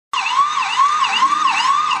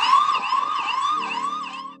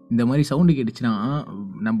இந்த மாதிரி சவுண்டு கேட்டுச்சுன்னா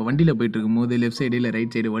நம்ம வண்டியில் போயிட்டு இருக்கும்போது லெஃப்ட் சைடு இல்லை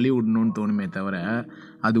ரைட் சைடு வழி விடணும்னு தோணுமே தவிர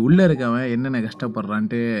அது உள்ளே இருக்கவன் என்னென்ன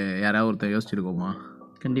கஷ்டப்படுறான்ட்டு யாராவது ஒருத்தர் யோசிச்சிருக்கோமா?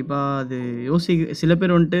 கண்டிப்பாக அது சில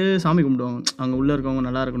பேர் வந்துட்டு சாமி கும்பிடுவாங்க, அங்கே உள்ளே இருக்கவங்க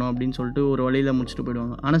நல்லா இருக்கணும் அப்படின்னு சொல்லிட்டு ஒரு வழியில் முடிச்சுட்டு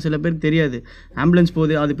போயிடுவாங்க. ஆனால் சில பேருக்கு தெரியாது, ஆம்புலன்ஸ்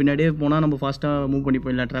போகுது அது பின்னாடியே போனால் நம்ம ஃபாஸ்ட்டாக மூவ் பண்ணி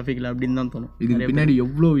போயிடலாம் டிராஃபிக்கில் அப்படின்னு தான் தோணும். இதுக்கு பின்னாடி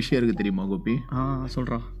எவ்வளோ விஷயம் இருக்குது தெரியுமா கோபி?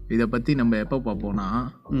 சொல்கிறான். இதை பற்றி நம்ம எப்போ பார்ப்போம்னா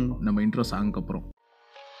நம்ம இன்ட்ரோ சாங்க்கு அப்புறம்.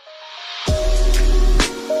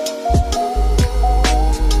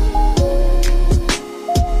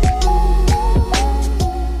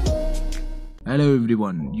 Hello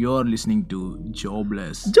everyone, you are listening to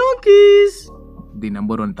Jobless Junkies, the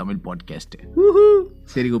number one Tamil podcast.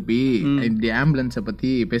 சரி கோபி, இந்த ஆம்புலன்ஸை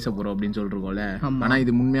பற்றி பேச போகிறோம் அப்படின்னு சொல்லிருக்கோம்ல. ஆனால்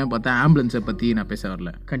இது உண்மையாக பார்த்தா ஆம்புலன்ஸை பற்றி நான் பேச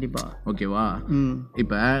வரல. கண்டிப்பாக. ஓகேவா?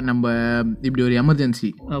 இப்போ நம்ம இப்படி ஒரு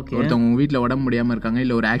எமர்ஜென்சி, ஒருத்தவங்க வீட்டில் உடம்பு முடியாமல் இருக்காங்க,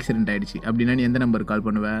 இல்லை ஒரு ஆக்சிடென்ட் ஆகிடுச்சு அப்படின்னா நீ எந்த நம்பருக்கு கால்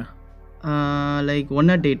பண்ணுவேன்? லைக்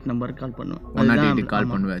 108 நம்பருக்கு கால் பண்ணுவேன். 108 கால்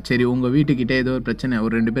பண்ணுவேன். சரி, உங்கள் வீட்டுக்கிட்டே ஏதோ ஒரு பிரச்சனை,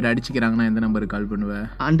 ஒரு 2 பேர் அடிச்சுக்கிறாங்கன்னா எந்த நம்பருக்கு கால் பண்ணுவேன்?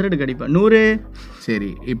 100 அடிப்பேன். 100. சரி,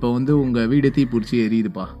 இப்போ வந்து உங்கள் வீடு தீ பிடிச்சி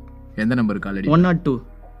எரியுதுப்பா, எந்த நம்பருக்கு கால் அடி? 102.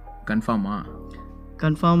 கன்ஃபார்மா?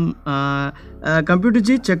 கன்ஃபார்ம். கம்ப்யூட்டர்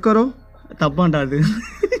ஜி செக் கரோ. தப்பாண்டாது.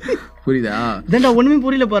 புரியுதா? இதெல்லாம் ஒண்ணுமே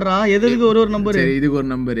புரியல பாடுறா. எதுக்கு ஒரு நம்பர்? சரி, இதுக்கு ஒரு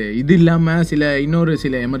நம்பரு. இது இல்லாம இன்னொரு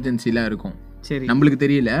சில எமர்ஜென்சிலாம் இருக்கும். சரி, நம்மளுக்கு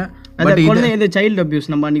தெரியல. பட் இந்த சைல்ட் அபியூஸ்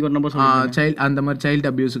நம்ம அன்னைக்கு ஒரு நம்பர் சொன்னோம். அந்த மாதிரி சைல்ட்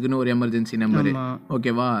அபியூஸ்க்குன்னு ஒரு எமர்ஜென்சி நம்பர்.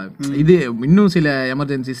 ஓகேவா? இது இன்னும் சில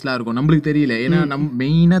எமர்ஜென்சிஸ்லாம் இருக்கும், நம்மளுக்கு தெரியல. ஏன்னா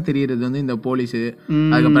மெயினா தெரியறது வந்து இந்த போலீஸ்,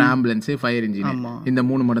 அதுக்கப்புறம் ஆம்புலன்ஸ், ஃபயர் இன்ஜின், இந்த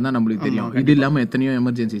 3 மட்டும் தான் நம்மளுக்கு தெரியும். இது இல்லாம எத்தனையோ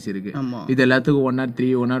எமர்ஜென்சிஸ் இருக்கு. இது எல்லாத்துக்கும்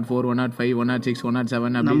 103, 104, 105, 106,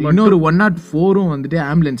 107 அப்படி இன்னொரு 104 வந்துட்டு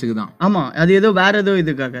ஆம்புலன்ஸுக்கு தான். ஆமா, அது ஏதோ வேற ஏதோ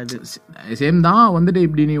இதுக்காக அது சேம் தான். வந்துட்டு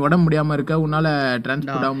இப்படி நீ உடம்பு முடியாம இருக்க, உன்னால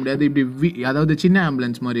டிரான்ஸ்போர்ட் ஆக முடியாது, இப்படி அதாவது சின்ன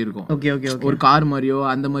ஆம்புலன்ஸ் மாதிரி இருக்கும். ஒரு கார் மாதிரியோ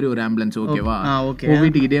அந்த மாதிரி ஒரு ஆம்புலன்ஸ். ஓகேவா?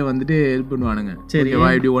 வீட்டுக்கிட்டே வந்துட்டு ஹெல்ப் பண்ணுவானுங்க. ஓகேவா?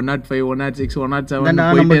 இப்படி 105, 106,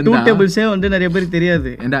 107 டேபிள்ஸே வந்து நிறைய பேருக்கு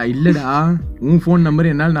தெரியாது. ஏண்டா இல்லடா, உன் ஃபோன்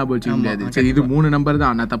நம்பர் என்னால ஞாபகம் வச்சுக்க முடியாது. சரி, இது 3 நம்பர்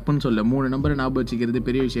தான், நான் தப்புன்னு சொல்ல. 3 நம்பரை ஞாபகம் வச்சுக்கிறது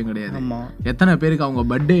பெரிய விஷயம் கிடையாது. எத்தனை பேருக்கு அவங்க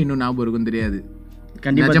பர்த்டே இன்னும் ஞாபகம் இருக்கும் தெரியாது.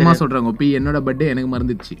 நிஜமா சொல்றாங்க, என்னோட பர்த்டே எனக்கு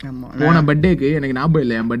மறந்துடுச்சு. போன பர்த்டேக்கு எனக்கு ஞாபகம்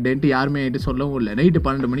இல்லை என் பர்த்டேன்ட்டு யாருமே என்கிட்ட சொல்லவும் இல்லை. நைட்டு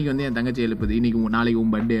 12 மணிக்கு வந்து என் தங்கச்சி எழுப்புது, இன்னைக்கு நாளைக்கு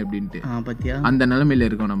உன் பர்த்டே அப்படின்ட்டு. அந்த நிலைமையில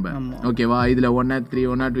இருக்கோம் நம்ம. ஓகேவா? இதுல 103,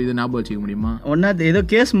 102 இது ஞாபகம் வச்சுக்க முடியுமா? 103 ஏதோ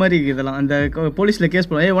கேஸ் மாதிரி இதெல்லாம். அந்த போலீஸ்ல கேஸ்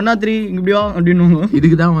போடுவாங்க, 103 இப்படியா அப்படின்னு.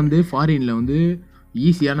 இதுக்குதான் வந்து ஃபாரின்ல வந்து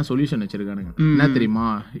ஈஸியான சொல்யூஷன் வச்சிருக்கானுங்க. என்ன தெரியுமா?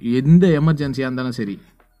 எந்த எமர்ஜென்சியா இருந்தாலும் சரி,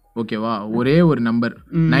 ஓகேவா, ஒரே ஒரு நம்பர்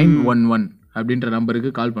 911 அப்படின்ற நம்பருக்கு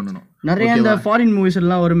கால் பண்ணணும். நிறைய இந்த ஃபாரின் மூவிஸ்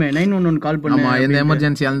எல்லாம் வருமே, 911 கால் பண்ணுங்க. ஆமா, எந்த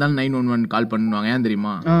எமர்ஜென்சியா இருந்தாலும் 911 கால் பண்ணுவாங்க. ஏன்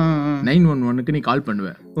தெரியுமா? 911க்கு நீ கால் பண்ணுவ,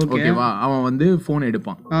 ஓகேவா? அவன் வந்து போன்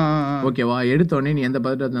எடுப்பான். ஓகேவா? எடுத்த உடனே நீ எந்த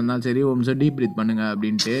பதட்டத்துல இருந்தாலும் சரி, ஒரு நிமிஷம் டீப் பிரீத் பண்ணுங்க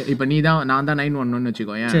அப்படின்ட்டு. இப்ப நான் தான் 911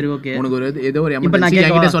 வச்சுக்கோ. உனக்கு ஒரு ஏதோ ஒரு எமர்ஜென்சி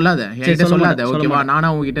என்கிட்ட சொல்லாத. ஓகேவா?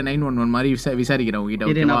 நானா உங்ககிட்ட 911 மாதிரி விசாரிக்கிறேன்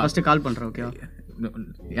உங்ககிட்ட. ஓகேவா? நான் ஃபர்ஸ்ட் கால் பண்றேன். ஓகேவா?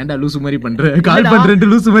 ஏன்டா லூசு மாதிரி பண்ற? கால் பண்றேன்னு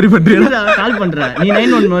லூசு மாதிரி பண்றியா? கால் பண்றேன், நீ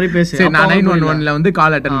 911 மாதிரி பேசு. சரி, நான் 911ல வந்து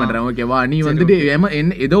கால் அட்டெண்ட் பண்றேன். ஓகேவா? நீ வந்துட்டு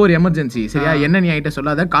ஏதோ ஒரு எமர்ஜென்சி, சரியா? என்ன நீ என்கிட்ட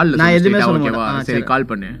சொல்லாத, கால்ல நான் எதுமே சொல்ல ஓகேவா? சரி, கால்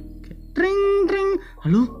பண்ணு. ட்ரிங் ட்ரிங்.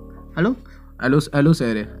 Hello hello hello hello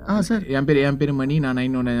sir. Sir, என் பேர் மணி. நான்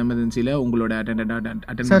 911 எமர்ஜென்சில உங்களோட அட்டெண்ட்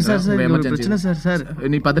பண்றேன். Emergency sir.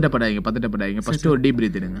 நீ பதட்டப்படாதீங்க. ஃபர்ஸ்ட் ஒரு டீப்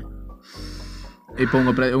பிரீத் எடுங்க. இப்போ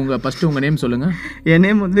உங்க ஃபர்ஸ்ட் உங்க நேம் சொல்லுங்க. என்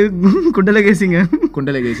நேம் வந்து குண்டலகேசிங்க.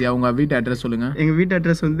 குண்டலகேசி. உங்க வீட்டு அட்ரஸ் சொல்லுங்க. எங்க வீட்டு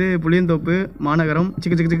அட்ரஸ் வந்து புளியந்தோப்பு, மாநகரம்,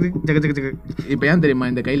 ஜக. இப்போ ஏன் தெரியுமா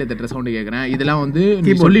இந்த கையில தட்டுற சவுண்ட் கேக்குறேன்? இதெல்லாம் வந்து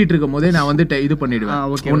நீ சொல்லிட்டு இருக்கும் போதே நான் வந்து இது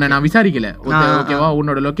பண்ணிடுவேன். உன்னை நான் விசாரிக்கல. ஓகேவா?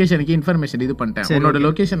 உன்னோட லொகேஷனுக்கு இன்ஃபர்மேஷன் இது பண்ணிட்டேன். உன்னோட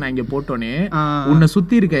லொகேஷன் நான் இங்க போட்டோனே உன்னை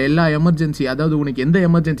சுத்தி இருக்க எல்லா எமர்ஜென்சி, அதாவது உனக்கு எந்த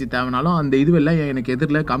எமர்ஜென்சி தேவைனாலும் அந்த இதுவெல்லாம் எனக்கு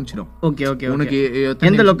எதிரில காமிச்சிடும். உனக்கு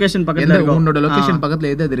எந்த லொகேஷன் பக்கத்துல, உன்னோட லொகேஷன்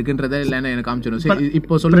பக்கத்துல எது இருக்குன்றத இல்லன்னு எனக்கு காமிச்சிடும்.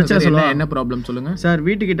 இப்போ சொல்லுங்க, என்ன ப்ராப்ளம் சொல்லுங்க சார்.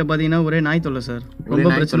 வீட்டு கிட்ட பாத்தீங்கன்னா ஒரே நாய் தொல்லை சார். ரொம்ப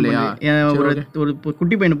பிரச்சனை. ஒரு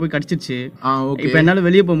குட்டி பையனை போய் கடிச்சிருச்சு. இப்போ என்னால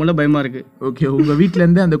வெளியே போக முடியல, பயமா இருக்கு. ஓகே, உங்க வீட்ல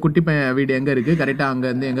இருந்து அந்த குட்டி பையன் வீடு எங்க இருக்கு? கரெக்டா அங்க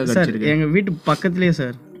இருந்து எங்க கடிச்சிருக்கு? எங்க வீட்டு பக்கத்துலயே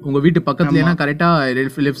சார். உங்க வீட்டு பக்கத்துலனா கரெக்டா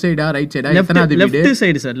லெஃப்ட் சைடா ரைட் சைடா? எத்தனாவது வீடு? Left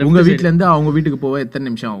side sir. உங்க வீட்ல இருந்து அவங்க வீட்டுக்கு போக எத்தனை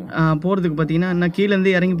நிமிஷம் ஆகும்? போறதுக்கு பாத்தீங்கன்னா நான் கீழ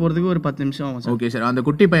இருந்து இறங்கி போறதுக்கு ஒரு 10 நிமிஷம் ஆகும் சார். Okay sir. அந்த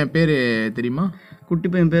குட்டி பையன் பேரு தெரியுமா? குட்டி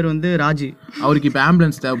பையன் பேர் வந்து ராஜி. அவருக்கு இப்ப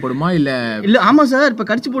ஆம்புலன்ஸ் தேவைப்படுமா இல்ல? ஆமா சார், இப்ப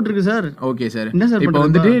கடிச்சு போட்டுருக்கு சார். Okay sir. இப்போ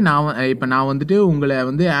வந்துட்டு நான் வந்துட்டு உங்களை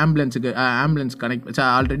வந்து ஆம்புலன்ஸ் கனெக்ட்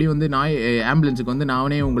ஆல்ரெடி வந்து நான் ஆம்புலன்ஸுக்கு வந்து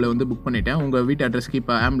நானே உங்களை வந்து புக் பண்ணிட்டேன். உங்க வீட்டு அட்ரஸ்க்கு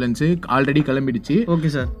இப்ப ஆம்புலன்ஸ் ஆல்ரெடி கிளம்பிடுச்சு.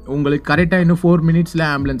 Okay sir. உங்களுக்கு கரெக்டா இன்னும் 4 மினிட்ஸ்ல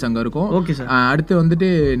ஆம்புலன்ஸ் ஆம்புலன்ஸ் அங்க இருக்கும். Okay sir. அடுத்து வந்துட்டு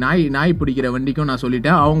நாய் பிடிக்கிற வண்டிக்கும் நான்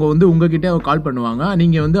சொல்லிட்டேன். அவங்க வந்து உங்ககிட்ட கால் பண்ணுவாங்க.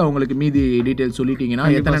 நீங்க வந்து அவங்களுக்கு மீதி டீடைல்ஸ் சொல்லிட்டீங்கன்னா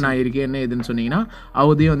எத்தனை நாய் இருக்கு என்ன ஏதுன்னு சொன்னீங்கன்னா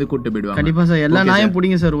அவதையும் வந்து கூட்டு போயிடுவாங்க. கண்டிப்பா சார், எல்லா நாயும்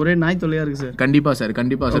பிடிங்க சார், ஒரே நாய் தொல்லையா இருக்கு சார். கண்டிப்பா சார்,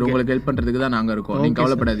 கண்டிப்பா சார், உங்களுக்கு ஹெல்ப் பண்றதுக்கு தான் நாங்க இருக்கோம், நீங்க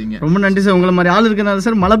கவலைப்படாதீங்க. ரொம்ப நன்றி சார், உங்களை மாதிரி ஆள் இருக்கனால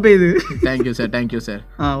சார் மழை பெய்யுது. Thank you sir, thank you sir.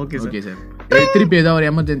 Okay sir. Okay sir, திருப்பி ஏதாவது ஒரு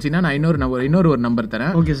எமர்ஜென்சினா நான் இன்னொரு ஒரு நம்பர்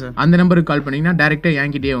தரேன். Okay sir. அந்த நம்பருக்கு கால் பண்ணீங்கன்னா டைரக்டா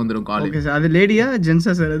என்கிட்டயே வந்துரும் கால். Okay sir. அது லேடியா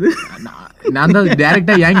ஜென்ஸா சார்? அது நான் தான்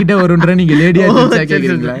டைரக்டா என்கிட்ட வரும்ன்ற, நீங்க லேடியா ஜென்ஸா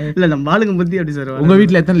கேக்குறீங்களா? இல்ல நம்ம ஆளுங்க பத்தி அப்படி சார். உங்க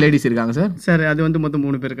வீட்ல எத்தனை லேடிஸ் இருக்காங்க சார்? சார் அது வந்து மொத்தம்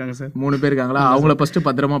 3 பேர் இருக்காங்க சார். 3 பேர் இருக்காங்களா? அவங்கள ஃபர்ஸ்ட்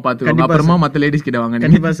பத்திரமா பாத்துக்கோங்க, அப்புறமா மத்த லேடிஸ் கிட்ட வாங்க.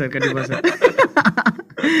 கண்டிப்பா சார், கண்டிப்பா சார்.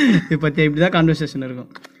 இப்ப இப்படிதான் கான்வர்சேஷன் இருக்கும்.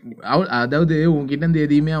 அதாவது உங்ககிட்ட இருந்து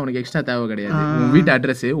எதையுமே அவனுக்கு எக்ஸ்ட்ரா தேவை கிடையாது. உன் வீட்டு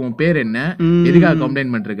அட்ரஸ், உன் பேர் என்ன, எதுக்காக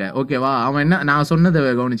கம்ப்ளைண்ட் பண்ணிருக்க, ஓகேவா? அவன் என்ன நான் சொன்னதை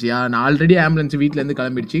கவனிச்சியா? நான் ஆல்ரெடி ஆம்புலன்ஸ் வீட்ல இருந்து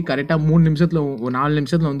கிளம்பிடுச்சு, கரெக்டா 3 நிமிஷத்துல 4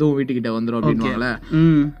 நிமிஷத்துல வந்து உன் வீட்டுக்கிட்ட வந்துடும் அப்படின்வாங்கள.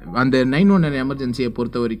 அந்த 911 எமர்ஜென்சியை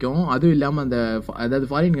பொறுத்த வரைக்கும், அதுவும் இல்லாம அந்த அதாவது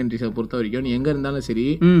ஃபாரின் கண்ட்ரிஸை பொறுத்த வரைக்கும் நீ எங்க இருந்தாலும் சரி,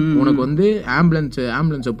 உனக்கு வந்து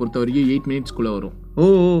ஆம்புலன்ஸை பொறுத்த வரைக்கும் 8 மினிட்ஸ்க்குள்ள வரும்.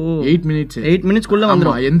 8 மினிட்ஸ்க்குள்ள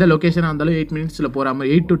வந்துரும். எந்த லொகேஷனா இருந்தாலும் 8 மினிட்ஸ்ல போற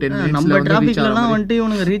மாதிரி 8 to 10 மினிட்ஸ்ல நம்ம டிராஃபிக்ல எல்லாம் வந்து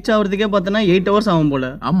இவனுக்கு ரீச் ஆவறதுக்கே பார்த்தனா 8 hours ஆகும் போல.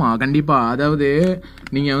 ஆமா கண்டிப்பா. அதாவது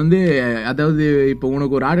நீங்க வந்து அதாவது இப்போ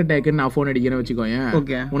உனக்கு ஒரு ஹார்ட் அட்டாக்னு நான் ஃபோன் அடிக்கிறேன்னு வச்சுக்கோயேன்.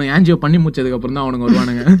 ஓகே. உனக்கு ஆன்ஜியோ பண்ணி முடிச்சதுக்கு அப்புறம் தான் அவனுக்கு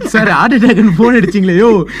வருவானுங்க. சார் ஹார்ட் அட்டாக்னு ஃபோன் அடிச்சீங்களே,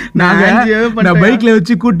 யோ நான் பைக்ல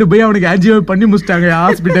வச்சு கூட்டு போய் அவனுக்கு ஆன்ஜியோ பண்ணி முடிச்சிட்டாங்க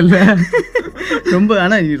ஹாஸ்பிடல்ல.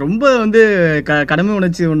 ரொம்ப வந்து கடமை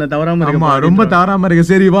உணர்ச்சி உன்னை தவறாம இருக்கு. ஆமா ரொம்ப தவறாம இருக்கு.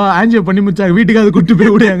 சரி வா ஆன்ஜியோ பண்ணி முடிச்சாங்க, வீட்டுக்கு கூட்டு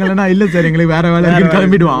போய் விடுவாங்களா? இல்ல சார் எங்களுக்கு வேற வேலை இருக்கு,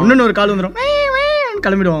 கிளம்பிடுவான். இன்னொன்னு ஒரு கால் வந்துரும்,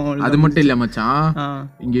 கிளம்பிடுவான். அது மட்டும் இல்ல மச்சான்,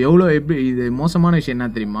 இங்க எவ்வளவு எப்படி இது மோசமான விஷயம் என்ன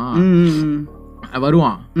தெரியுமா?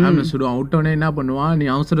 வருவான் ஆம்புலன்ஸ் விடுவான், விட்டோடனே என்ன பண்ணுவான், நீ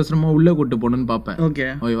அவசரமா உள்ள கூட்டு போகணும்னு பாப்பேன்.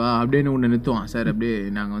 ஓகேவா? அப்படின்னு உன்னை நிறுத்துவான். சார் அப்படியே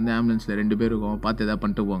நாங்க வந்து ஆம்புலன்ஸ்ல 2 பேர் இருக்கோம், பார்த்து ஏதாவது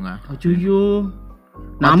பண்ணிட்டு போங்க. ஐயோ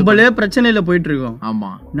நம்மளே பிரச்சனையில போயிட்டு இருக்கோம்.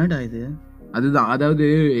 ஆமா என்னடா இது? அதுதான், அதாவது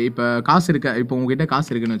இப்ப காசு இருக்க, இப்ப உங்ககிட்ட காசு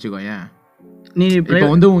இருக்குன்னு வச்சுக்கோயேன். நீ இப்ப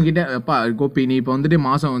வந்து உங்ககிட்ட கோபி நீ இப்ப வந்துட்டு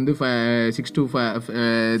மாசம் வந்து 6 to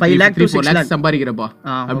 5 lakhs சம்பாதிக்கிறப்பா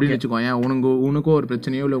அப்படின்னு வச்சுக்கோயேன். உனக்கும் ஒரு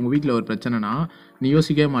பிரச்சனையோ இல்ல உங்க வீட்டுல ஒரு பிரச்சனைனா நீ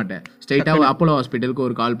யோசிக்கவே மாட்டேன், ஸ்ட்ரைட்டா அப்போலோ ஹாஸ்பிட்டலுக்கு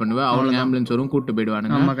ஒரு கால் பண்ணுவேன், அவனுக்கு ஆம்புலன்ஸ் வரும், கூட்டு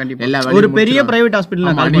போயிடுவானுங்க. எல்லா வேலையும் ஒரு பெரிய பிரைவேட்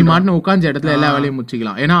ஹாஸ்பிட்டல் நீ மாட்டு உட்கார்ந்த இடத்துல எல்லா வேலையும்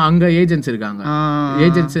முடிச்சுக்கலாம். ஏன்னா அங்க ஏஜென்ட்ஸ் இருக்காங்க.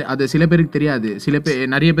 ஏஜென்ட்ஸ் அது சில பேருக்கு தெரியாது,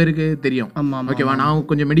 நிறைய பேருக்கு தெரியும். ஓகேவா? நான்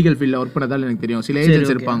கொஞ்சம் மெடிக்கல் ஃபீல்ட்ல ஒர்க் பண்ணதால எனக்கு தெரியும். சில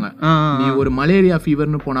ஏஜென்ட்ஸ் இருப்பாங்க, நீ ஒரு மலேரியா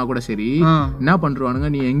ஃபீவர்னு போனா கூட சரி என்ன பண்றானுங்க,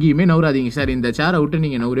 நீ எங்கேயுமே நவராதீங்க சார், இந்த சேரை விட்டு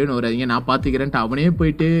நீங்க நவராதீங்க, நான் பாத்துக்கிறேன். அவனே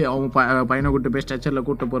போயிட்டு அவங்க பையனை கூட்டு போய் ஸ்ட்ரெச்சர்ல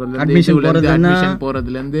கூட்டு போறதுல இருந்து அட்மிஷன்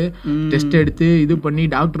போறதுல இருந்து டெஸ்ட் எடுத்து இது பண்ணி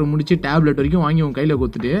டாக்டர் முடிச்சு டேப்லெட் வரைக்கும் வாங்கி உங்க கையில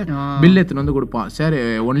கொடுத்துட்டு பில் எடுத்துட்டு வந்து கொடுப்பான். சார்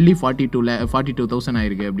ஒன்லி 42,000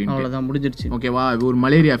 ஆயிருக்கு அப்படின்னு முடிஞ்சிருச்சு. ஓகேவா? ஒரு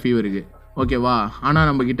மலேரியா ஃபீவருக்கு. ஓகேவா? ஆனா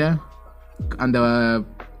நம்ம கிட்ட அந்த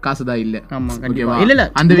காசுதான் இல்ல. ஓகேவா?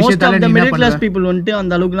 அந்த விஷயத்தால மிடில் கிளாஸ் பீப்பிள் வந்து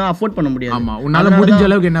அந்த அளவுக்கு அஃபோர்ட் பண்ண முடியாது. ஆமா, உன்னால முடிஞ்ச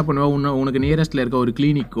அளவுக்கு என்ன பண்ணுவா, உனக்கு நியரஸ்ட்ல இருக்க ஒரு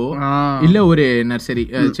கிளினிக்கோ இல்ல ஒரு நர்சரி,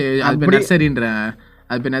 அது நர்சரின்ற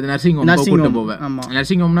அது பேர் நர்சிங் ஹோம் கூட்டு போவேன்.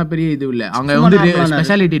 நர்சிங் ஹோம்னா பெரிய இது இல்ல, அங்க வந்து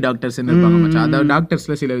ஸ்பெஷாலிட்டி டாக்டர்ஸ் இருப்பாங்க மச்சான். அதாவது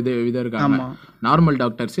டாக்டர்ஸ்ல சில விதம் இருக்காங்க. நார்மல்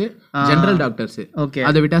டாக்டர்ஸ், ஜெனரல் டாக்டர்ஸ்,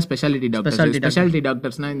 அதை விட்டா ஸ்பெஷாலிட்டி டாக்டர்ஸ். ஸ்பெஷாலிட்டி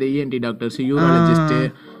டாக்டர்ஸ்னா இந்த ENT டாக்டர்ஸ், யூராலஜிஸ்ட்,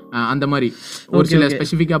 அந்த மாதிரி ஒரு சில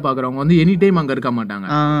ஸ்பெசிபிக்கா பாக்குறவங்க வந்து எனி டைம் அங்க இருக்க மாட்டாங்க.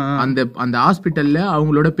 அந்த ஹாஸ்பிட்டல்ல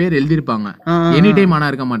அவங்களோட பேர் எழுதிருப்பாங்க, எனி டைம் ஆனா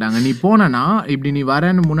இருக்க மாட்டாங்க. நீ போனா இப்படி நீ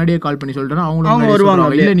வரேன்னு முன்னாடியே கால் பண்ணி சொல்லிட்டா அவங்க வருவாங்க.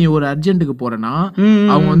 இல்ல நீ ஒரு அர்ஜென்ட்டுக்கு போறேன்னா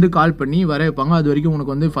அவங்க வந்து கால் பண்ணி வர வைப்பாங்க. அது வரைக்கும்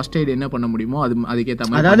உனக்கு வந்து ஃபர்ஸ்ட் எய்ட் என்ன பண்ண முடியுமோ அதுக்கேற்ற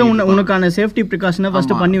மாதிரி, அதாவது உனக்கான சேஃப்டி பிரிகாஷனை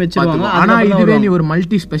ஃபர்ஸ்ட் பண்ணி வச்சிருவாங்க. ஆனா இதுவே நீ ஒரு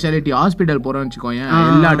மல்டி ஸ்பெஷாலிட்டி ஹாஸ்பிட்டல் போறேன்னு வச்சுக்கோங்க,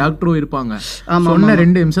 எல்லா டாக்டரும் இருப்பாங்க, சொன்ன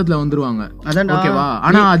 2 நிமிஷத்துல வந்துருவாங்க. ஓகேவா?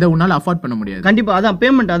 ஆனா அதை உன்னால அஃபோர்ட் பண்ண முடியாது. கண்டிப்பா அதான்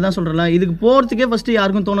பேமெண்ட் அதான் சொல்றேன். இதுக்கு போறதுக்கே ஃபர்ஸ்ட்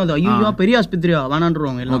யாருக்கும் தோணாது, ஐயோ பெரிய ஆஸ்பத்திரியா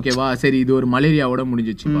வேணான்றுவாங்க. ஓகேவா? சரி இது ஒரு மலேரியாவோட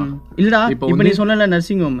முடிஞ்சிச்சுப்பா. இல்லடா இப்ப நீ சொன்னல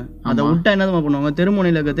நர்சிங் ஹோம், அதை விட்டா என்னதான் பண்ணுவாங்க,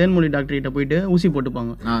 தெருமுனையில இருக்க தேன்மொழி டாக்டர் கிட்ட போயிட்டு ஊசி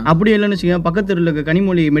போட்டுப்பாங்க. அப்படி இல்லைன்னு வச்சுக்கோங்க, பக்கத்துல இருக்க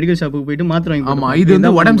கனிமொழி மெடிக்கல் ஷாப்புக்கு போயிட்டு மாத்திரை வாங்கி. ஆமா, இது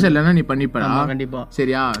வந்து உடம்பு சரியில்லைன்னா நீ பண்ணிப்படா. கண்டிப்பா.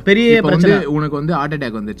 சரியா? பெரிய பிரச்சனை, உனக்கு வந்து ஹார்ட்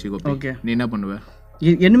அட்டாக் வந்துருச்சு, ஓகே, நீ என்ன பண்ணுவ?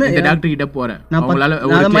 இந்த டாக்டர் கிட்ட போறேன்,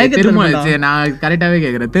 நான் கரெக்டாவே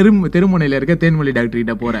கேக்குறேன், தெருமுனையில இருக்க தேன்மொழி டாக்டர்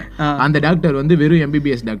கிட்ட போறேன். அந்த டாக்டர் வந்து வெறும்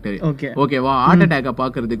MBBS டாக்டர். ஓகேவா? ஹார்ட் அட்டாக்க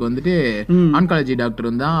பாக்குறதுக்கு வந்துட்டு ஆன்காலஜி டாக்டர்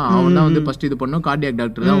தான், அவன் தான் வந்து ஃபர்ஸ்ட் இது பண்ணும், கார்டியாக்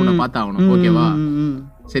டாக்டர் தான் உன்னை பார்த்தாகணும். ஓகேவா?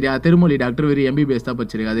 சரியா? தெருமொழி டாக்டர் வெறும் MBBS தான்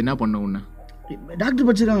படிச்சிருக்கு, அது என்ன பண்ணும் உன்ன? டாக்டர்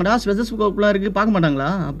படிச்சிருக்காங்கடா, ஸ்பெசஸ்கோப்லாம் இருக்கு, பார்க்க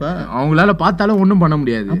மாட்டாங்களா? அப்ப அவங்களால பார்த்தாலும் ஒண்ணும் பண்ண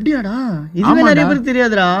முடியாது. அப்படியாடா? இதுவே நிறைய பேருக்கு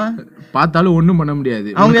தெரியாதுடா, பார்த்தாலும் ஒண்ணும் பண்ண முடியாது.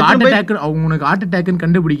 உனக்கு ஹார்ட் அட்டாக்னு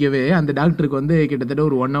கண்டுபிடிக்கவே அந்த டாக்டருக்கு வந்து கிட்டத்தட்ட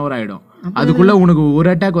ஒரு 1 hour ஆயிடும். அதுக்குள்ள உனக்கு ஒரு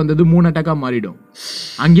அட்டாக் வந்தது 3 அட்டாக்கா மாறிடும்.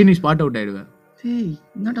 அங்கேயே நீ ஸ்பாட் அவுட் ஆயிடுவேன். ஏய்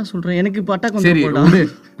என்னடா சொல்றேன், எனக்கு இப்போ அட்டாக் சரி வந்து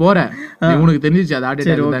போற உனக்கு தெரிஞ்சிச்சு அது ஹார்ட்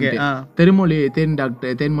அட்டாக். தெருமொழி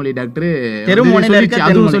தேன்மொழி டாக்டர்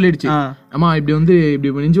அதுவும் சொல்லிடுச்சு, ஆமா இப்படி வந்து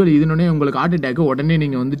இப்படி நெஞ்சுவலி இதுனே உங்களுக்கு ஹார்ட் அட்டாக், உடனே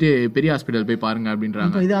நீங்க வந்துட்டு பெரிய ஹாஸ்பிட்டல் போய் பாருங்க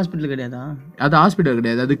அப்படின்றாங்க. இது ஹாஸ்பிட்டல் கிடையாதா? அது ஹாஸ்பிட்டல்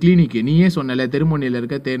கிடையாது, அது கிளினிக். நீயே சொன்னல தெருமொழியில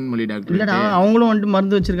இருக்க தேன்மொழி டாக்டர். இல்லடா, அவங்களும் வந்துட்டு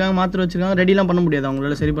மருந்து வச்சிருக்காங்க, மாத்திரை வச்சிருக்காங்க, ரெடிலாம் பண்ண முடியாது,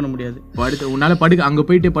 அவங்களால சரி பண்ண முடியாது. உன்னால அங்க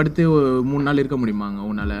போயிட்டு படுத்து 3 நாள் இருக்க முடியுமாங்க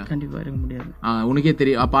உன்னால? கண்டிப்பா இருக்க முடியாது. உனக்கே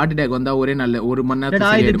தெரியும், அப்ப ஹார்ட் அட்டாக் வந்தா ஒரே நாள் 1 மணி நேரம்.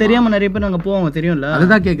 இது தெரியாம நிறைய பேர் நாங்க போவாங்க, தெரியும்ல.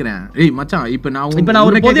 அதுதான் கேக்குறேன். ஏய் மச்சான், இப்ப நான்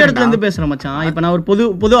ஒரு பொது இடத்துல இருந்து பேசுறேன் மச்சான். இப்ப நான் ஒரு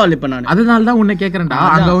பொது ஆள். இப்ப நான் அதனால தான் உன்னை கேக்குறேன்டா.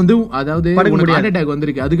 அங்க வந்து அதாவது உனக்கு ஹார்ட் அட்டாக்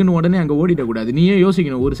வந்திருக்கு, அதுக்குன்னு உடனே அங்க ஓடிட கூடாது. நீயே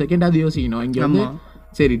யோசிக்கணும், ஒரு செகண்டாவது யோசிக்கணும். இங்க வந்து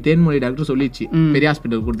சரி தேன்மொழி டாக்டர் சொல்லிச்சு பெரிய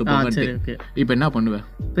ஹாஸ்பிட்டல் கூட்டு போங்க. இப்ப என்ன பண்ணுவ?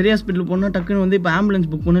 பெரிய ஹாஸ்பிட்டல் போனா டக்குன்னு வந்து இப்ப ஆம்புலன்ஸ்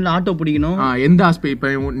புக் பண்ணி ஆட்டோ பிடிக்கணும். எந்த ஹாஸ்பிட்டல்?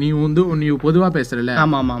 இப்ப நீ பொதுவா பேசுறல.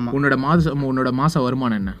 ஆமா ஆமா ஆமா. உன்னோட மாச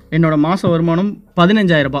வருமானம் என்ன? என்னோட மாச வருமானம்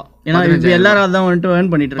 15,000 ரூபாய். ஏன்னா இப்ப எல்லாரும் தான் வந்துட்டு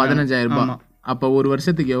ஏர்ன் பண்ணிட்டு இருக்காங்க. 15,000 ரூபாய். அப்ப ஒரு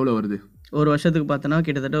வருஷத்துக்கு எவ்வளவு வருது? ஒரு வருஷத்துக்கு பார்த்தனா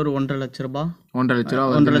கிட்டத்தட்ட ஒரு 1.5 லட்சம் ரூபாய். 1.5 லட்சம்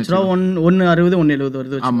ரூபாய். 1.5 லட்சம் ரூபாய். 160 170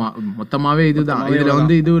 வருது. ஆமா, மொத்தமாவே இதுதான். இதுல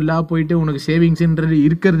வந்து இது எல்லாம் போயிட்டு உனக்கு சேவிங்ஸ்ன்றது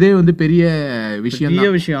இருக்கிறதே வந்து பெரிய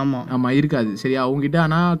விஷயம். ஆமா ஆமா இருக்காது. சரியா? உங்ககிட்ட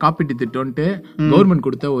ஆனா காப்பீட்டு திட்டம்ட்டு கவர்மெண்ட்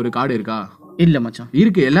கொடுத்த ஒரு கார்டு இருக்கா? இல்ல மச்சான்,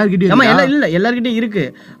 இருக்கு எல்லார்கிட்டயும். ஆமா இல்ல எல்லார்கிட்டயும் இருக்கு.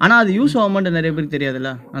 ஆனா அது யூஸ் ஆகும்னு நிறைய பேருக்கு தெரியாதுல்ல.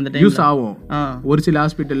 அந்த டைம் யூஸ் ஆகும். ஒரு சில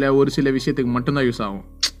ஹாஸ்பிட்டல்ல ஒரு சில விஷயத்துக்கு மட்டும் தான் யூஸ் ஆகும்,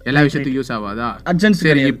 எல்லா விஷயத்துக்கும் யூஸ் ஆகாதா?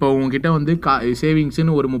 சரி, இப்போ உங்ககிட்ட வந்து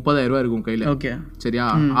சேவிங்ஸ்னு ஒரு 30,000 ரூபாய் இருக்கும் கையில. ஓகே சரியா?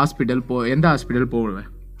 ஹாஸ்பிட்டல் எந்த ஹாஸ்பிட்டல் போவேன்?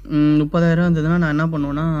 30,000 இருந்ததுன்னா நான் என்ன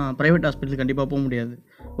பண்ணுவேன்னா, பிரைவேட் ஹாஸ்பிட்டல் கண்டிப்பா போக முடியாது,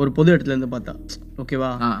 ஒரு பொது இடத்துல இருந்து பார்த்தா.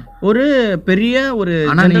 ஓகேவா? ஒரு பெரிய ஒரு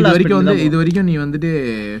இது வரைக்கும் நீ வந்துட்டு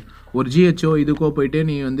ஒரு GHO இதுக்கோ போயிட்டு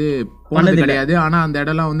நீ வந்து போனது கிடையாது. ஆனா அந்த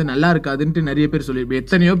இடம்லாம் வந்து நல்லா இருக்காதுன்ட்டு நிறைய பேர் சொல்லி,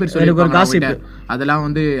 எத்தனையோ பேர் சொல்லி, அதெல்லாம்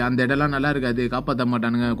வந்து அந்த இடம்லாம் நல்லா இருக்காது, காப்பாற்ற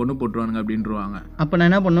மாட்டானுங்க, கொண்டு போட்டுருவானுங்க அப்படின்றாங்க. அப்ப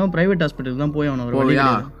நான் என்ன பண்ணுவேன், பிரைவேட் ஹாஸ்பிட்டல் தான் போய்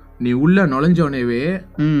அவனோட நீ உள்ள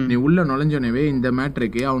நுழைஞ்சோனவே இந்த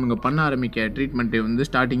மேட்ருக்கு அவனுங்க பண்ண ஆரம்பிக்க ட்ரீட்மெண்ட் வந்து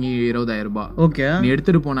ஸ்டார்டிங் 20,000 ரூபாய். ஓகே, நீ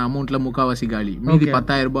எடுத்துட்டு போன அமௌண்ட்ல முக்காவாசி காலி, மீதி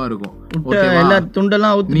 10,000 ரூபாய் இருக்கும்.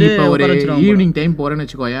 நீ இப்ப ஒரு ஈவினிங் டைம் போறேன்னு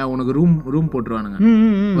வச்சுக்கோயா, உனக்கு ரூம் போட்டுருவானுங்க.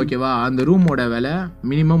 ஓகேவா? அந்த ரூமோட விலை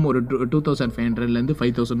மினிமம் ஒரு 2,500 இருந்து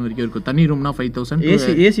 5,000 வரைக்கும் இருக்கும். தனி ரூம்னா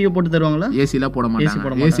 5,000. ஏசி போட்டு தருவாங்களா? ஏசி எல்லாம் போட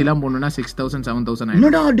மாட்டாங்க. ஏசி எல்லாம் போடணும்னா 6,000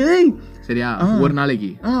 7,000 சரியா? ஒரு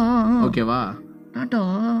நாளைக்கு. ஓகேவா?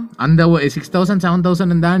 அந்த 6,000 7,000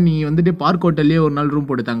 இருந்தா நீ வந்துட்டு பார்க் ஹோட்டல்லயே ஒரு நாள் ரூம்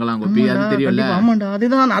போட்டு தங்கலாம் கோபி, அது தெரியும்ல. ஆமாடா,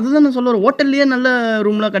 அதுதான் நான் சொல்ல வரேன். ஹோட்டல்லயே நல்ல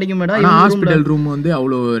ரூம்லாம் கிடைக்கும் மேடா. ஹாஸ்பிடல் ரூம் வந்து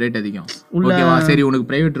அவ்வளவு ரேட் அதிகம். ஓகேவா? சரி, உனக்கு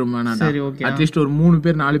பிரைவேட் ரூம் வேணாம்டா, அட்லீஸ்ட் ஒரு 3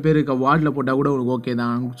 பேர் 4 பேர் இருக்க வார்டுல போட்டா கூட உனக்கு ஓகே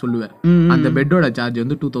தான் சொல்லுவேன். அந்த பெட்டோட சார்ஜ்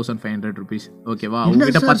வந்து 2,500 rupees. ஓகேவா?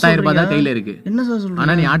 உங்ககிட்ட 10,000 ரூபாய் தான் கையில இருக்கு.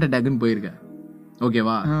 ஆனா நீ ஹார்ட் அட்டாக்னு போயிருக்க.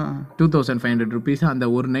 ஓகேவா? 2,500 rupees அந்த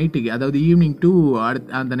ஒரு நைட்டுக்கு, அதாவது ஈவினிங் டு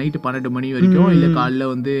அந்த நைட்டு 12 மணி வரைக்கும், இல்ல காலைல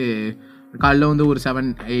வந்து ஒரு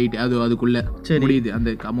 7-8 அதுக்குள்ள முடியுது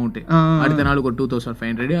அந்த அமௌண்ட். அடுத்த நாளுக்கு ஒரு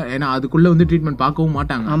 2,500. ஏன்னா அதுக்குள்ள வந்து ட்ரீட்மெண்ட் பார்க்கவும்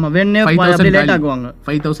மாட்டாங்க.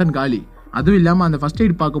 5,000 காலி. அதுவும் இல்லாம அந்த ஃபர்ஸ்ட்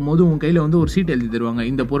எய்ட் பார்க்கும்போது உன் கையில வந்து ஒரு சீட் எழுதி தருவாங்க,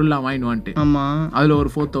 இந்த பொருள்லாம் வாங்கிட்டு. அதுல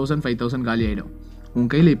ஒரு 4,000 5,000 காலி ஆயிடும்.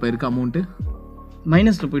 உன் கையில இப்ப இருக்க அமௌண்ட்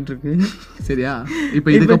மைனஸ்ல போயிட்டு இருக்கு. சரியா? இப்போ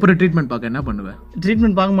இதுக்கப்புறம் ட்ரீட்மெண்ட் பார்க்க என்ன பண்ணுவேன்?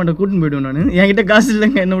 ட்ரீட்மெண்ட் பார்க்க மாட்டேன், கூட்டின்னு போயிடுவேன் நான். என்கிட்ட காசு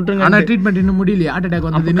இல்லைங்க, என்ன விட்டுருங்க. ஆனா ட்ரீட்மெண்ட் இன்னும் முடியல. ஹார்ட் அட்டாக்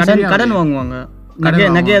வந்து கடன் வாங்குவாங்க,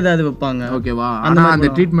 நகை ஏதாவது வைப்பாங்க. ஓகேவா? ஆனா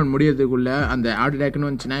அந்த ட்ரீட்மெண்ட் முடியறதுக்குள்ள அந்த ஹார்ட் அட்டாக்னு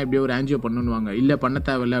வந்துச்சுன்னா எப்படியோ ஒரு ஆன்ஜியோ பண்ணணுவாங்க. இல்ல பண்ண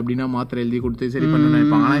தேவையில்ல அப்படின்னா மாத்திரை எழுதி கொடுத்து சரி பண்ணணும்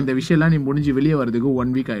நினைப்பாங்க. ஆனா இந்த விஷயம் எல்லாம் நீ முடிஞ்சு வெளியே வரதுக்கு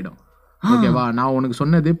 1 வீக் ஆயிடும். ஓகேவா? நான் உனக்கு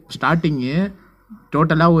சொன்னது ஸ்டார்டிங்கு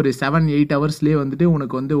டோட்டலா ஒரு 7-8 ஹவர்ஸ்லயே வந்துட்டு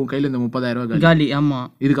உனக்கு வந்து உன் கையில இந்த 30,000 ரூபாய் காலி. ஆமா,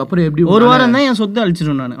 இதுக்கப்புறம் எப்படி ஒரு வாரம் தான் என் சொத்து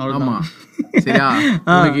அழிச்சிடும் நான். ஆமா சரியா?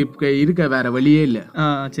 உனக்கு இப்ப இருக்க வேற வழியே இல்ல.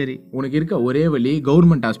 சரி, உனக்கு இருக்க ஒரே வழி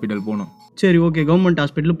கவர்மெண்ட் ஹாஸ்பிட்டல் போகணும். சரி ஓகே, கவர்மெண்ட்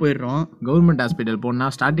ஹாஸ்பிட்டல் போயிடுறோம். கவர்மெண்ட் ஹாஸ்பிட்டல் போனா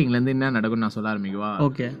ஸ்டார்டிங்ல இருந்து என்ன நடக்கும் நான் சொல்ல ஆரம்பிக்கவா?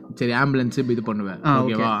 ஓகே சரி, ஆம்புலன்ஸ் இது பண்ணுவேன்.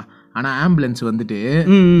 ஓகேவா? ஆனா ஆம்புலன்ஸ் வந்துட்டு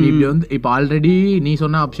நீ இப்படி வந்து இப்ப ஆல்ரெடி நீ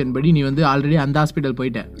சொன்ன ஆப்ஷன் படி நீ வந்து ஆல்ரெடி அந்த ஹாஸ்பிட்டல்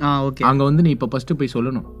போயிட்ட. அங்க வந்து நீ இப்ப ஃபர்ஸ்ட் போய்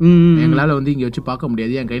சொல்லணும், எங்களால வந்து இங்க வச்சு பார்க்க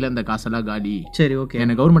முடியாது, என் கையில அந்த காசெல்லாம் காலி. சரி ஓகே,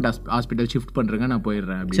 என்ன கவர்மெண்ட் ஹாஸ்பிட்டல் ஷிஃப்ட் பண்றேங்க, நான்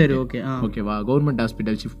போயிடுறேன். சரி ஓகே ஓகேவா? கவர்மெண்ட்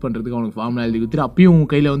ஹாஸ்பிட்டல் ஷிஃப்ட் பண்றதுக்கு அவனுக்கு ஃபார்முலா எழுதி கொடுத்துட்டு அப்பயும்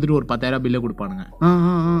உன் கையில வந்துட்டு ஒரு 10,000 பில்ல கொடுப்பானுங்க.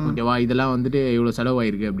 ஓகேவா? இதெல்லாம் வந்துட்டு இவ்வளவு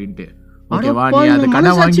செலவாயிருக்கு அப்படின்ட்டு. ஓகேவா? நீ அந்த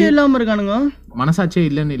கடை வாங்கி இல்லாம இருக்கானுங்க, மனசாட்சியே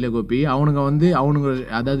இல்லன்னு இல்ல கோபி. அவனுங்க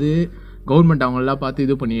அதாவது கவர்மெண்ட் அவங்க எல்லாம் பார்த்து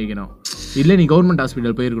இது பண்ணி வைக்கணும். இல்ல நீ கவர்மெண்ட்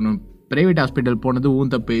ஹாஸ்பிட்டல் போயிருக்கணும், பிரைவேட் ஹாஸ்பிட்டல் போனது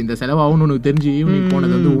ஊன் தப்பு. இந்த செலவு ஆகணும்னு உனக்கு தெரிஞ்சு ஈவினிங்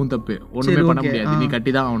போனது வந்து ஊன் தப்பு. ஒண்ணுமே பண்ண முடியாது, நீ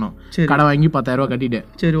கட்டி தான் ஆகணும். கடை வாங்கி 10,000 ரூபாய் கட்டிட்டேன்.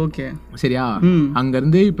 சரி ஓகே, சரியா? அங்க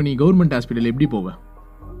இருந்து இப்ப நீ கவர்மெண்ட் ஹாஸ்பிட்டல் எப்படி போவ?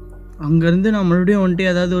 அங்கேருந்து நான் மறுபடியும் வந்துட்டு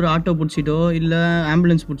ஏதாவது ஒரு ஆட்டோ பிடிச்சிட்டோ இல்லை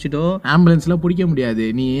ஆம்புலன்ஸ் பிடிச்சிட்டோ. ஆம்புலன்ஸ்லாம் பிடிக்க முடியாது.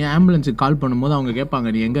 நீ ஆம்புலன்ஸுக்கு கால் பண்ணும்போது அவங்க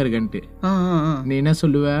கேட்பாங்க நீ எங்கே இருக்கன்ட்டு. நீ என்ன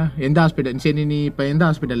சொல்லுவ? எந்த ஹாஸ்பிட்டல்? சரி, நீ இப்போ எந்த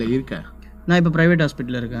ஹாஸ்பிட்டலில் இருக்க? நான் இப்போ ப்ரைவேட்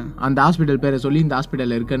ஹாஸ்பிட்டலில் இருக்கேன். அந்த ஹாஸ்பிட்டல் பேரை சொல்லி இந்த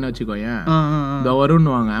ஹாஸ்பிட்டலில் இருக்கேன்னு வச்சுக்கோயேன், இந்த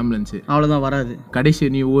வரும்னு வாங்க ஆம்புலன்ஸு. அவ்வளோதான், வராது. கடைசி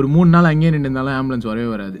நீ ஒரு 3 நாள் அங்கேயே நின்று இருந்தாலும் ஆம்புலன்ஸ் வரவே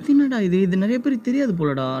வராது. என்னடா இது நிறைய பேருக்கு தெரியாது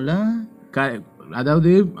போலடா. அதாவது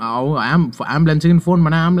ஆம்புலன்ஸுக்குன்னு ஃபோன்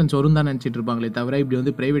பண்ணால் ஆம்புலன்ஸ் வரும் தான் நினச்சிட்டு இருப்பாங்களே தவிர இப்படி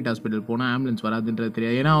வந்து ப்ரைவேட் ஹாஸ்பிட்டல் போனால் ஆம்புலன்ஸ் வராதுன்றது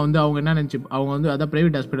தெரியாது. ஏன்னா வந்து அவங்க என்ன நினச்சி அவங்க வந்து அதான்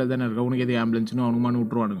ப்ரைவேட் ஹாஸ்பிட்டல் தானே இருக்கா, உனக்கு எது ஆம்புலன்ஸ்னு அவனுக்கு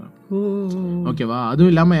விட்டுருவானுங்க. ஓகேவா?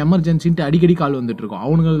 அதுவும் இல்லாமல் எமர்ஜென்சின்ட்டு அடிக்கடி கால் வந்துட்டு இருக்கோம்.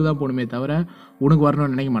 அவனுங்களுக்கு தான் போகணுமே தவிர உனக்கு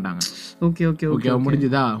வரணும்னு நினைக்க மாட்டாங்க. ஓகே ஓகே ஓகே,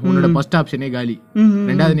 முடிஞ்சுதா? உன்னோட ஃபர்ஸ்ட் ஆப்ஷனே காலி.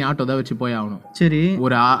 ரெண்டாவது நீ ஆட்டோ தான் வச்சு போய் ஆகணும். சரி,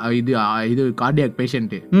 ஒரு இது கார்டியாக்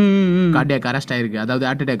பேஷண்ட், கார்டியாக் அரெஸ்ட் ஆயிருக்கு, அதாவது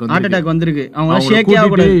ஹார்ட் அட்டாக் வந்திருக்கு.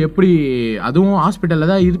 எப்படி? அதுவும் ஹாஸ்பிட்டல்ல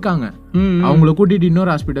தான் இருக்காங்க. அவங்கள கூட்டிட்டு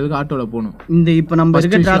இன்னொரு ஹாஸ்பிட்டலுக்கு ஆட்டோல போகணும். இந்த இப்ப நம்ம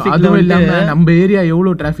இருக்க டிராஃபிக், அதுவும் இல்லாம நம்ம ஏரியா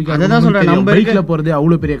எவ்வளவு டிராஃபிக், அதான் சொல்றேன். நம்ம பைக்ல போறது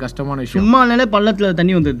அவ்வளவு பெரிய கஷ்டமான விஷயம். சும்மானாலே பள்ளத்துல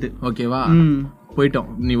தண்ணி வந்துருது. ஓகேவா? போயிட்டோம்.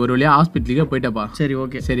 நீ ஒரு வழியா ஹாஸ்பிட்டலுக்கே போயிட்டப்பா. சரி,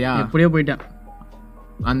 ஓகே, சரியா? எப்படியோ போயிட்டேன்.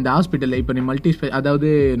 அந்த ஹாஸ்பிட்டல்ல இப்ப நீ அதாவது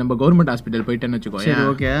நம்ம கவர்மெண்ட் ஹாஸ்பிட்டல் போயிட்டேன்னு வச்சுக்கோ. சரி,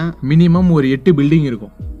 ஓகே. மினிமம் ஒரு 8 பில்டிங்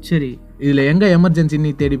இருக்கும். சரி, இதுல எங்க எமர்ஜென்சி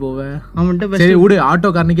நீ தேடி போவ? அவன்கிட்ட சரி விடு,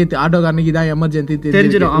 ஆட்டோக்காரனுக்கு தான் எமர்ஜென்சி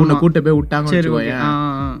தெரிஞ்சிடும். உன்னை கூட்ட போய் விட்டாங்க வச்சுக்கோ,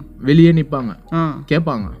 வெளியே நிப்பாங்க,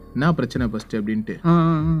 கேட்பாங்க என்ன பிரச்சனை ஃபர்ஸ்ட் அப்படின்ட்டு.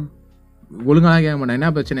 ஒழுங்காலாம் கேட்க மாட்டாங்க. என்ன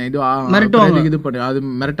பிரச்சனை, இது இது பண்ணு, அது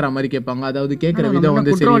மிரட்டுற மாதிரி கேட்பாங்க. அதாவது கேட்கற விதம்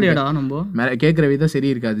வந்து கேட்கற விதம் சரி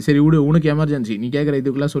இருக்காது. சரி விடு, உனக்கு எமர்ஜென்சி, நீ கேட்கற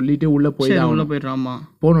இதுக்குள்ள சொல்லிட்டு உள்ள போயிடறாமா,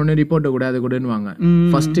 போனோடனே ரிப்போர்ட்டை கூட அது கூடன்னுவாங்க.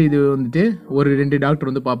 ஃபர்ஸ்ட் இது வந்துட்டு ஒரு 2 டாக்டர்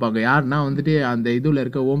வந்து பார்ப்பாங்க. யாருன்னா வந்துட்டு அந்த இதுல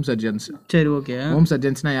இருக்க ஹோம் சர்ஜன்ஸ். சரி, ஓகே. ஹோம்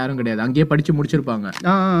சர்ஜன்ஸ்னா யாரும் கிடையாது, அங்கேயே படிச்சு முடிச்சிருப்பாங்க.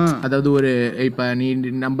 அதாவது ஒரு இப்ப நீ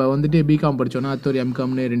நம்ம வந்துட்டு பிகாம் படிச்சோம்னா அது ஒரு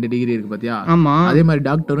எம்காம்னு 2 டிகிரி இருக்கு பாத்தியா? அதே மாதிரி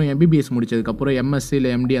டாக்டரும் எம்பிபிஎஸ் முடிச்சதுக்கு அப்புறம் எம்எஸ்சி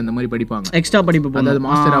இல்ல எம்டி அந்த மாதிரி படிப்பாங்க. எக்ஸ்ட்ரா படிப்பு, அதாவது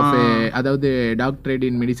மாஸ்டர் ஆஃப், அதாவது டாக்டரேட்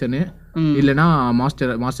இன் மெடிசன் இல்லனா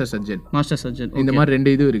மாஸ்டர் சர்ஜன், இந்த மாதிரி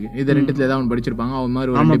 2 இது இருக்கு. இது 2த்துல ஏதாவது ஒன்று படிச்சிருப்பாங்க. அவங்க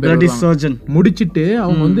மாதிரி ஒரு 2 பேர் முடிச்சிட்டு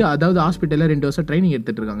அவங்க வந்து அதாவது ஹாஸ்பிட்டல்ல 2 வருஷம் ட்ரைனிங்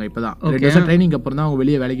எடுத்துட்டு இருக்காங்க. இப்பதான் 2 வருஷம் ட்ரைனிங் அப்புறம் தான் அவங்க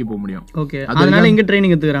வெளியே வேலைக்கு போக முடியும். ஓகே, அதனால இங்க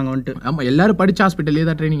ட்ரைனிங் எடுத்துக்கறாங்க வந்துட்டு. ஆமா, எல்லாரும் படிச்ச ஹாஸ்பிட்டல்லே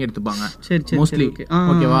தான் ட்ரைனிங் எடுத்துப்பாங்க மோஸ்ட்லி.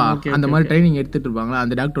 ஓகேவா? அந்த மாதிரி ட்ரைனிங் எடுத்துட்டு இருப்பாங்க.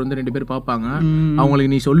 அந்த டாக்டர் வந்து 2 பேர் பாப்பாங்க.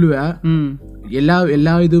 அவங்களுக்கு நீ சொல்லுவ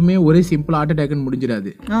எல்லா இதுவுமே ஒரே சிம்பிள் ஹார்ட் அட்டாக்னு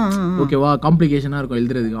முடிஞ்சிடாது. ஓகேவா? காம்ப்ளிகேஷனா இருக்கும்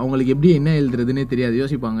எழுதுறதுக்கு. அவங்களுக்கு எப்படி என்ன எழுதுறதுன்னே தெரியாது.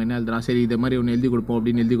 யோசிப்பாங்க என்ன எழுதுறா, சரி இதை மாதிரி ஒன்று எழுதி கொடுப்போம்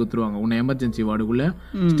அப்படின்னு எழுதி கொடுத்துருவாங்க. உன்னை எமர்ஜென்சி வார்டுக்குள்ள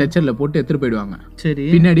ஸ்ட்ரெச்சர்ல போட்டு எடுத்துட்டு போயிடுவாங்க. சரி,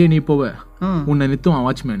 பின்னாடியே நீ போவ, உன்னை நிறுத்துவான்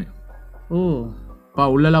வாட்ச்மேனு. பா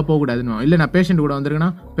உள்ளலாம் போக கூடாதுன்னு. இல்ல நான் பேஷண்ட் கூட வந்திருக்கேன்னா,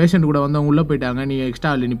 பேஷண்ட் கூட வந்தவங்க உள்ள போயிட்டாங்க, நீ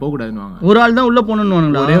எக்ஸ்ட்ரா இல்ல நீ போக கூடாதுன்னு. ஒரு ஆள் தான் உள்ள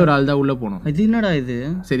போகணும், ஒரே ஒரு ஆள் தான் உள்ள போகணும். இது என்னடா இது?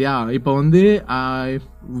 சரியா? இப்ப வந்து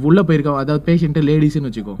உள்ள போயிருக்க, அதாவது பேஷண்ட் லேடிஸ்ன்னு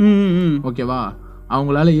வச்சுக்கோ. ஓகேவா?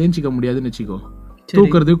 அவங்களால ஏஞ்சிக்க முடியாதுன்னு வச்சுக்கோ.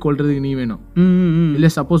 தூக்குறதுக்கு கொள்றதுக்கு நீ வேணும். இல்ல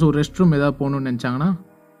சப்போஸ் ஒரு ரெஸ்ட் ரூம் ஏதாவது போகணும்னு நினைச்சாங்கன்னா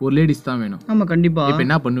ஒரு லேடிஸ் தான் வேணும். ஆமா, கண்டிப்பா. இப்ப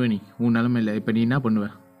என்ன பண்ணுவ நீ? உன் நிலைமை இல்ல, இப்ப நீ என்ன பண்ணுவ?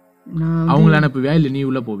 அவங்கள அனுப்புவியா இல்ல நீ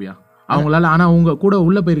உள்ள போவியா? அவங்களால, ஆனா உங்க கூட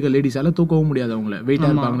உள்ள போயிருக்க லேடிஸால தூக்கவும் முடியாது, அவங்கள வெயிட்டா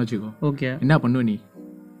இருப்பாங்கன்னு வச்சுக்கோ. ஓகே, என்ன பண்ணுவ நீ?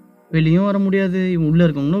 வெளியும் வர முடியாது, உள்ள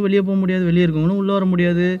இருக்கவங்களும் வெளியே போக முடியாது, வெளியே இருக்கவங்களும் உள்ள வர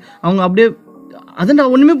முடியாது. அவங்க அப்படியே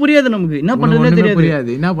அதான் ஒண்ணுமே புரியாது நமக்கு, என்ன பண்றதுன்னு தெரியாது,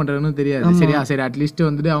 என்ன பண்றதுன்னு தெரியாது. சரியா? சரி, அட்லீஸ்ட்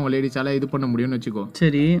வந்துட்டு அவங்க லேடிஸால இது பண்ண முடியும்னு வச்சுக்கோ.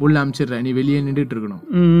 சரி, உள்ள அனுப்பிச்சிடுற, நீ வெளியே நின்றுட்டு இருக்கணும்.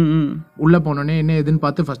 உள்ள போனோடனே என்ன எதுன்னு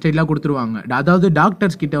பார்த்து ஃபர்ஸ்ட் எய்ட்லாம் கொடுத்துருவாங்க. அதாவது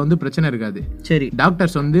டாக்டர்ஸ் கிட்ட வந்து பிரச்சனை இருக்காது. சரி,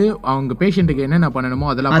 டாக்டர்ஸ் வந்து அவங்க பேஷண்ட்டுக்கு என்னென்ன பண்ணணுமோ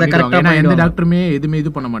அதெல்லாம் பண்ணிடுவாங்க. ஏன்னா எந்த டாக்டருமே எதுவுமே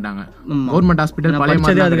இது பண்ண மாட்டாங்க. கவர்மெண்ட் ஹாஸ்பிட்டல்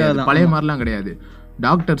பழைய மாதிரிலாம் கிடையாது.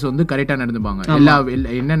 டாக்டர்ஸ் வந்து கரெக்டா நடந்துப்பாங்க. எல்லா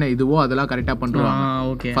என்னென்ன இதுவோ அதெல்லாம் கரெக்டா பண்றாங்க.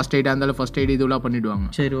 ஃபர்ஸ்ட் எய்டா இருந்தாலும் ஃபர்ஸ்ட் எய்ட் இதெல்லாம் பண்ணிடுவாங்க.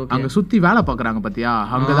 அங்க சுத்தி வேலை பாக்குறாங்க பாத்தியா,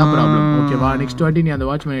 அங்கதான் ப்ராப்ளம். ஓகேவா? நெக்ஸ்ட் வாட்டி நீ அந்த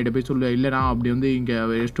வாட்ச்மேன் கிட்ட போய் சொல்லு, இல்லனா அப்படி வந்து இங்க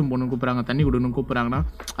ரெஸ்ட் ரூம் போகணும்னு கூப்பிடுறாங்க, தண்ணி குடுக்கணும்னு கூப்பிடுறாங்கன்னா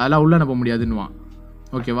அதெல்லாம் உள்ள அனுப்ப முடியாதுன்னுவான்.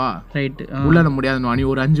 ஓகேவா? ரைட், உள்ள அனுப்ப முடியாதுன்னுவான். நீ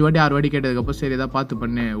ஒரு 5 வாட்டி 6 வாட்டி கேட்டதுக்கு அப்புறம் சரி ஏதாவது பார்த்து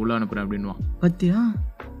பண்ணு உள்ள அனுப்புறேன் அப்படின்னுவான். பாத்தியா?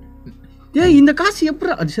 இந்த காசு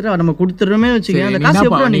எப்படா சரி நம்ம கொடுத்துறோமே வச்சுக்க, அந்த காசு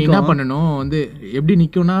எப்படா நீ என்ன பண்ணணும் வந்து எப்படி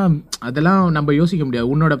நிக்கும்னா அதெல்லாம் நம்ம யோசிக்க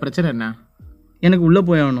முடியாது. உன்னோட பிரச்சனை என்ன? எனக்கு உள்ள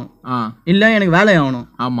போய் ஆகணும், இல்ல எனக்கு வேலை ஆகணும்.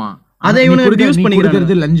 ஆமா, அதை இவனுக்கு யூஸ்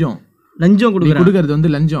பண்ணிக்கிறது. லஞ்சம் கொடுக்கறது வந்து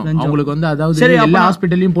லஞ்சம். அவங்களுக்கு வந்து அதாவது எல்லா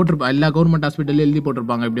ஹாஸ்பிட்டல்லையும் போட்டிருப்பாங்க, எல்லா கவர்மெண்ட் ஹாஸ்பிட்டல்லையும் எழுதி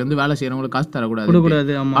போட்டிருப்பாங்க இப்படி வந்து வேலை செய்யறவங்களுக்கு காசு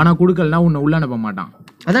தரக்கூடாது. ஆனா குடுக்கலனா உன்னை உள்ள அனுப்ப மாட்டான்.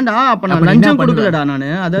 அதான்டா, அப்ப நான் லஞ்சம் கொடுக்கலடா நானு.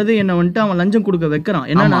 அதாவது என்ன வந்துட்டு அவன் லஞ்சம் கொடுக்க வைக்கிறான்.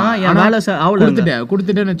 என்னன்னா என் வேலை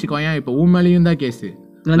கொடுத்துட்டேன்னு வச்சுக்கோயேன். இப்ப உன் மேலேயும் தான் கேஸ்,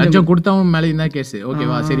 லஞ்சம் கொடுத்தவன் மேலேயும் தான் கேஸ்.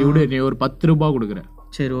 ஓகேவா? சரி விடு, நீ ஒரு 10 ரூபாய் கொடுக்குற.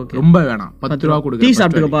 சரி, ஓகே, ரொம்ப வேணாம், 10 ரூபா கொடுக்க. டீ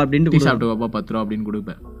சாப்பிட்டுக்கப்பா அப்படின்னு, டீ சாப்பிட்டுக்கப்பா 10 ரூபா அப்படின்னு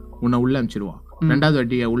கொடுப்பேன். உன்னை உள்ள அனுப்பிச்சிருவான். 2வது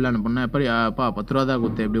வாட்டி உள்ள அனுப்புனா எப்ப 10 ரூபா தான்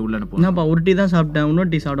கொடுத்து எப்படி உள்ள அனுப்புவோம்? என்னப்பா ஒரு டீ தான் சாப்பிட்டேன், இன்னொரு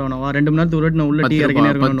டீ சாப்பிட வேணாவா? 2 மணி நேரத்துக்கு ஒரு வாட்டி நான் உள்ள டீ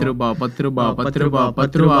இறக்கினே இருக்கணும். 10 ரூபா 10 ரூபா 10 ரூபா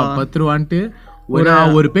 10 ரூபா 10 ரூபான்ட்டு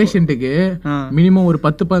ஒரு பேஷண்ட்டுக்கு மினிமம் ஒரு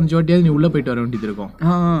 10-15 வாட்டியாவது நீ உள்ள போயிட்டு வர வேண்டியது இருக்கும்.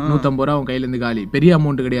 150 ரூபா உன் கையில இருந்து காலி. பெரிய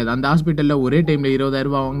அமௌண்ட் கிடையாது. அந்த ஹாஸ்பிட்டல்ல ஒரே டைம்ல 20,000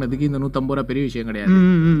 ரூபாய் வாங்கினதுக்கு இந்த 150 ரூபாய் பெரிய விஷயம் கிடையாது.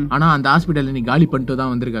 ஆனா அந்த ஹாஸ்பிட்டல்ல நீ காலி பண்ணிட்டு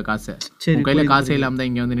தான் வந்திருக்க காசை. உன் கையில காசே இல்லாம தான்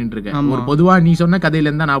இங்க வந்து நின்று இருக்க. ஒரு பொதுவா நீ சொன்ன கதையில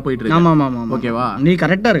இருந்தா நான் போயிட்டு இருக்கேன். ஓகேவா? நீ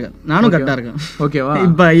கரெக்டா இருக்க, நானும் கரெக்டா இருக்கேன். ஓகேவா?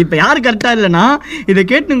 இப்ப யாரு கரெக்டா இல்லன்னா இதை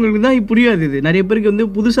கேட்டவங்களுக்கு தான் புரியாது. இது நிறைய பேருக்கு வந்து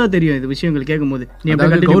புதுசா தெரியும் இது விஷயங்கள் கேட்கும்போது.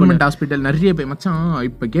 கவர்மெண்ட் ஹாஸ்பிட்டல் நிறைய பேர் மச்சான்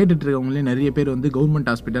இப்ப கேட்டுட்டு இருக்கவங்களே நிறைய பேர் வந்து கவர்மெண்ட்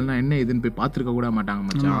ஹாஸ்பிட்டல்னா என்ன இதுன்னு போய் பாத்துருக்க கூட மாட்டாங்க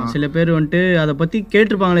மச்சான். சில பேர் வந்துட்டு அதை பத்தி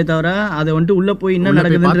கேட்டிருப்பாங்களே தவிர அதை வந்துட்டு உள்ள போய் என்ன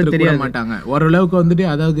நடக்குதுன்னு தெரிய மாட்டாங்க. ஓரளவுக்கு வந்துட்டு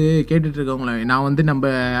அதாவது கேட்டுட்டு இருக்கவங்கள நான் வந்து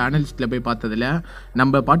நம்ம அனலிஸ்ட்ல போய் பார்த்ததுல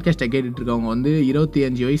நம்ம பாட்காஸ்ட்டை கேட்டுட்டு இருக்கவங்க வந்து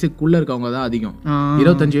 25 வயசுக்குள்ள இருக்கவங்க தான் அதிகம்.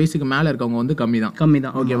 25 வயசுக்கு மேல இருக்கவங்க வந்து கம்மி தான்.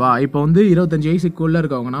 ஓகேவா? இப்போ வந்து 25 வயசுக்குள்ள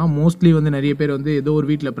இருக்கவங்கன்னா மோஸ்ட்லி வந்து நிறைய பேர் வந்து ஏதோ ஒரு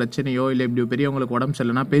வீட்டுல பிரச்சனையோ இல்ல இப்படி பெரியவங்களுக்கு உடம்பு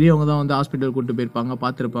சரியில்லைன்னா பெரியவங்க தான் வந்து ஹாஸ்பிட்டல் கூட்டு போயிருப்பாங்க,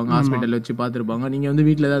 பாத்துருப்பாங்க, ஹாஸ்பிட்டல் வச்சு பாத்துருப்பாங்க. நீங்க வந்து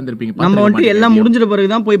வீட்டுல தான் இருந்திருப்பீங்க. நம்ம வந்து எல்லாம் முடிஞ்சிட்ட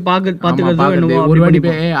பிறகுதான் போய் பாத்துக்கிறது. ஒரு வாட்டி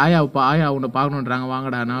ஆயா உன்னை பாக்கணும்ன்றாங்க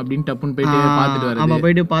வாங்கடானா அப்படின்னு டப்புன்னு போயிட்டு பாத்துட்டு வரது.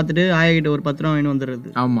 போயிட்டு பாத்துட்டு ஆயா கிட்ட ஒரு 10 ரூபா வாங்கி வந்துடுறது.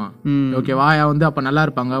 ஆமா, ஓகேவா? ஆயா வந்து அப்ப நல்லா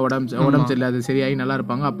இருப்பாங்க, உடம்பு சரியில்லாத சரியாயி நல்லா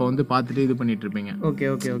இருப்பாங்க. அப்ப வந்து பாத்துட்டு இது பண்ணிட்டு இருப்பீங்க.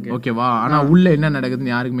 ஓகேவா? ஆனா உள்ள என்ன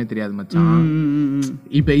நடக்குதுன்னு யாருக்குமே தெரியாது மச்சான்.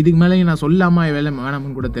 இப்ப இதுக்கு மேல நான் சொல்லாம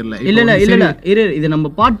வேணாம்னு கூட தெரியல. இல்ல இது நம்ம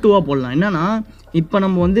பார்ட் 2 போடலாம். என்னன்னா இப்ப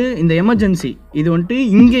நம்ம வந்து இந்த எமர்ஜென்சி இது வந்துட்டு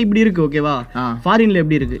இங்க இப்படி இருக்கு, ஓகேவா? ஃபாரின்ல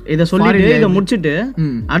எப்படி இருக்கு இதை சொல்லிட்டு இதை முடிச்சுட்டு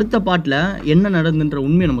அடுத்த பார்ட்ல என்ன நடந்துன்ற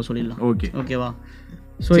உண்மையை நம்ம சொல்லிடலாம். ஓகேவா?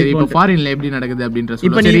 சரி, இப்ப ஃபாரின்ல எப்படி நடக்குது அப்படின்ற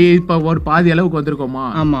சரி இப்ப ஒரு பாதி அளவுக்கு வந்திருக்கோமா?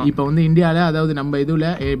 இப்ப வந்து இந்தியால அதாவது நம்ம இதுல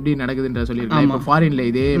எப்படி நடக்குதுன்ற சொல்லிருக்கோம். இப்ப ஃபாரின்ல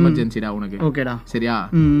இதே எமர்ஜென்சிடா உனக்கு, ஓகேடா? சரியா?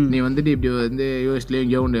 நீ வந்துட்டு இப்படி வந்து யூஎஸ்ல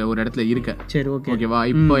எங்கேயோ ஒரு இடத்துல இருக்க, சரி, ஓகேவா?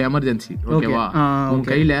 இப்போ எமர்ஜென்சி, ஓகேவா? உன்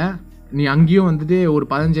கையில நீ அங்கேயும் வந்துட்டு ஒரு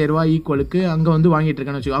 15,000 ரூபாய் ஈக்குவலுக்கு அங்க வந்து வாங்கிட்டு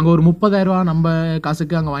இருக்கேன்னு வச்சுக்கோ. அங்க ஒரு 30,000 ரூபாய் நம்ம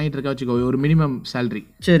காசுக்கு அங்க வாங்கிட்டு இருக்க வச்சுக்கோ. ஒரு மினிமம் சேலரி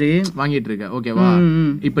சரி வாங்கிட்டு இருக்க, ஓகேவா?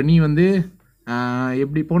 இப்ப நீ வந்து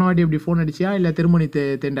எப்படி போன வாட்டி எப்படி போன் அடிச்சியா இல்ல திருமணி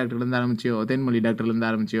தென் டாக்டர்ல இருந்து ஆரம்பிச்சியோ, தென்மொழி டாக்டர்ல இருந்து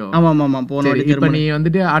ஆரம்பிச்சியோ? இப்ப நீ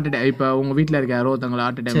வந்துட்டு ஹார்ட் அட்டாக், இப்ப உங்க வீட்டுல இருக்க யாரோ ஒருத்தவங்க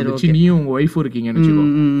ஹார்ட் அட்டாக் வந்துச்சு, நீயும் உங்க ஒய்ஃபும் இருக்கீங்கன்னு வச்சுக்கோ.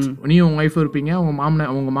 நீயும் உங்க ஒய்ஃபும் இருப்பீங்க,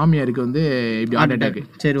 உங்க மாமியாருக்கு வந்து இப்படி ஹார்ட் அட்டாக்,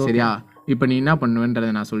 சரியா? இப்ப நீ என்ன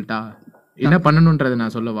பண்ணுவேன்றதை நான் சொல்லிட்டா? என்ன பண்ணணும்ன்றதை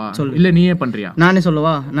நான் சொல்லவா இல்ல நீயே பண்றியா? நானே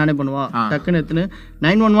சொல்லவா? நானே பண்ணுவா? டக்குன்னு எடுத்துன்னு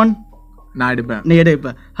 911 நான் எடுப்பேன். நீ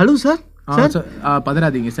எடுப்ப. Hello sir.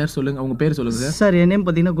 பதறாதீங்க சார், சொல்லுங்க உங்க பேர் சொல்லுங்க சார். சார் என் நேம்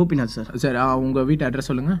பாத்தீங்கன்னா கோபிநாத் சார். சார் உங்க வீட்டு அட்ரஸ்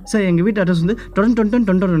சொல்லுங்க சார். எங்க வீட்டு அட்ரஸ் வந்து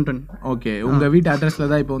 20. ஓகே, உங்க வீட்டு அட்ரஸ்ல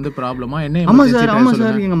தான் இப்போ வந்து ப்ராப்ளமா என்ன? ஆமா சார்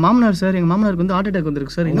எங்க மாமனார் சார், எங்க மாமனாருக்கு வந்து ஹார்ட் அட்டாக்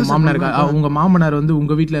வந்திருக்கு சார். உங்க மாமனாருக்கு உங்க மாமனார் வந்து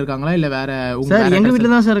உங்க வீட்ல இருக்காங்களா இல்ல வேற? சார் எங்க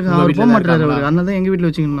வீட்ல தான் சார் இருக்காங்க. அவர் போக மாட்டாரு, அதனால தான் எங்க வீட்ல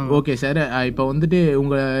வச்சிருக்காங்க. ஓகே சார், இப்போ வந்துட்டு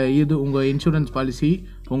உங்க இன்சூரன்ஸ் பாலிசி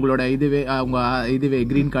உங்களோட இதுவே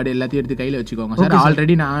கிரீன் கார்டு எல்லாத்தையும் எடுத்து கையில வச்சுக்கோங்க சார்.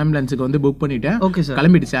 ஆல்ரெடி நான் ஆம்புலன்ஸுக்கு வந்து புக் பண்ணிட்டேன்,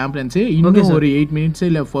 கிளம்பிடுச்சு ஆம்புலன்ஸ். இன்னும் ஒரு 8 மினிட்ஸ்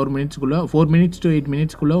இல்ல 4 மினிட்ஸ் to 8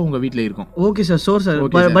 மினிட்ஸ்க்குள்ள உங்க வீட்ல இருக்கும். Okay sir, Chor sir.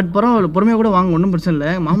 But பரவாயில்ல, பொறுமையா கூட வாங்க, ஒன்றும் பிரச்சனை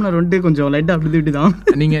இல்லை. மாமனார் வந்துட்டு கொஞ்சம் லைட்டா அப்படி திட்டு தான்.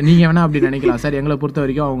 நீங்க வேணா அப்படி நினைக்கலாம் சார். எங்களை பொறுத்த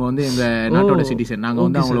வரைக்கும் அவங்க வந்து எங்க நாட்டோட சிட்டிசன், நாங்க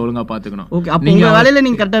வந்து அவங்களை ஒழுங்கா பாத்துக்கணும். நீங்க வேலையில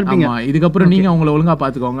நீங்க கரெக்டா இருப்பீங்க. இதுக்கப்புறம் நீங்க அவங்களை ஒழுங்கா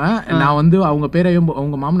பாத்துக்கோங்க. நான் வந்து அவங்க பேரையும்,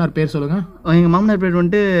 உங்க மாமனார் பேர் சொல்லுங்க. எங்க மாமனார் பேர்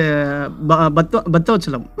வந்துட்டு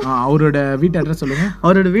பத்தவச்சலம். அவரோட வீட்டு அட்ரஸ் சொல்லுங்க.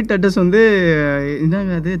 அவரோட வீட்டு அட்ரஸ் வந்து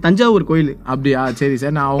அது தஞ்சாவூர் கோயில். அப்படியா? சரி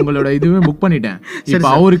சார், நான் அவங்களோட இதுவே புக் பண்ணிட்டேன். இப்போ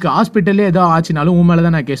அவருக்கு ஹாஸ்பிட்டல்லே ஏதோ ஆச்சுனாலும் உன் மேல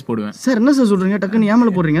தான் நான் கேஸ் போடுவேன். சார் என்ன சார் சொல்றீங்க? டக்குன்னு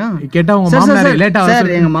ஏமல போடுறீங்க. கேட்டா உங்க மாமனார் லேட்டா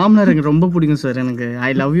சார். எங்க மாமனார் எனக்கு ரொம்ப பிடிக்கும் சார். எனக்கு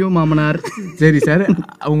ஐ லவ் யூ மாமனார். சரி சார்,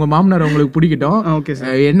 உங்க மாமனார் உங்களுக்கு பிடிக்கட்டும். Okay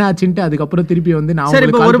sir. என்ன ஆச்சுன்ட்டு அதுக்கப்புறம் திருப்பி வந்து நான்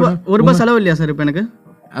ஒரு ரூபாய் செலவு இல்லையா சார் இப்போ எனக்கு?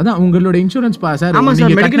 அதான் உங்களோட இன்சூரன்ஸ் சார்.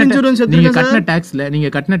 நீங்க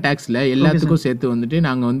கட்டின டாக்ஸ்ல எல்லாத்துக்கும் சேர்த்து வந்துட்டு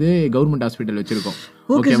நாங்க வந்து கவர்மெண்ட் ஹாஸ்பிட்டல் வச்சிருக்கோம்,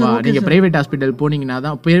 ஓகேவா? நீங்க பிரைவேட் ஹாஸ்பிட்டல் போனீங்கன்னா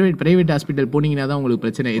தான் உங்களுக்கு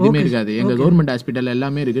பிரச்சனை எதுவுமே இருக்காது. எங்க கவர்மெண்ட் ஹாஸ்பிட்டல்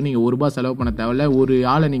எல்லாமே இருக்கு. நீங்க ₹1 செலவு பண்ண தேவையில்ல, ஒரு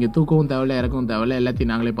ஆளை நீங்க தூக்கவும் தேவையில்ல, இறக்கவும் தேவையில்ல,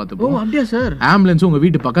 எல்லாத்தையும் நாங்களே பார்த்துப்போம். அப்படியா சார்? ஆம்புலன்ஸ் உங்க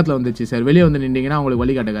வீட்டு பக்கத்துல வந்துச்சு சார். வெளியே வந்து நின்றீங்கன்னா உங்களுக்கு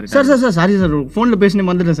வழிகாட்ட கரெக்ட். சார் சாரி சார், போன்ல பேசினே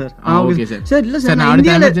வந்துட்டேன் சார். Okay sir. சார் இல்ல சார்,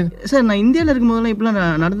 நான் இந்தியால இருக்கும்போதெல்லாம் இப்பெல்லாம்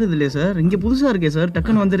நடந்தது இல்லையா சார்? இங்க புதுசா இருக்கே சார்,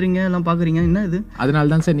 டக்குன்னு வந்துடுறீங்க, எல்லாம் பாக்குறீங்க, என்ன இது? அதனால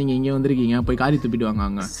தான் சார் நீங்க இங்க வந்திருக்கீங்க. போய் காரி துப்பிட்டு வாங்க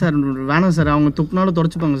அங்க. சார் வேணாம் சார், அவங்க துப்புனாலும்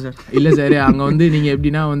தொடச்சுப்பாங்க சார். இல்ல சார், அங்க வந்து நீங்க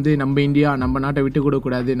எப்படின்னா வந்து நம்ம இந்தியா, நம்ம நாட்டை விட்டு கூட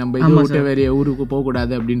கூடாது, நம்ம இது விட்டு வேற ஊருக்கு போக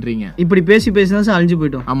கூடாது அப்படின்றீங்க. இப்படி பேசிதான் சார் அழிஞ்சு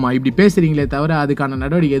போயிட்டோம். ஆமா, இப்படி பேசுறீங்களே தவிர அதுக்கான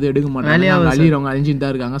நடவடிக்கை எதுவும் எடுக்க மாட்டாங்க. அழிறவங்க அழிஞ்சுட்டு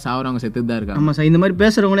தான் இருக்காங்க, சாவறவங்க செத்துட்டு தான் இருக்காங்க. ஆமா சார், இந்த மாதிரி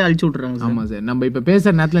பேசுறவங்களே அழிச்சு விட்டுறாங்க. ஆமா சார், நம்ம இப்ப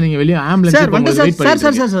பேசுற நேரத்துல நீங்க வெளியே ஆம்புலன்ஸ்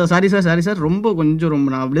சாரி சார், ரொம்ப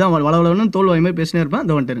நான் அப்படிதான் வளவளன்னு தோல் வாய் மாதிரி பேசினே இருப்பேன்.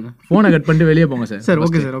 அதை வந்துருங்க, போனை கட் பண்ணிட்டு வெளியே போங்க சார். Sir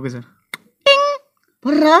okay sir.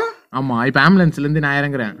 ஆமா, இப்ப ஆம்புலன்ஸ்ல இருந்து நான்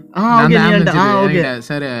இறங்குறேன்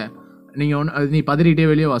சார். நீங்க நீ பதறிட்டே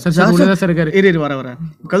வெளியே வா. சார் சார் உள்ளதா சார் இருக்காரு. இரு வர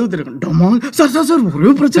கதவு திறக்கும். சார் சார் சார்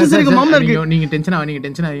ஒரே பிரச்சனை சார், எங்க மாமனார் இருக்கு. நீங்க டென்ஷன்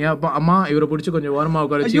ஆவீங்க. அப்ப அம்மா இவரை பிடிச்சி கொஞ்சம் ஓரமா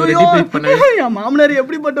உட்கார வச்சு இவரை டீப்ரீத் பண்ணுங்க. என் மாமனார்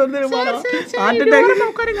எப்படிப்பட்ட வந்து ஹார்ட் அட்டாக்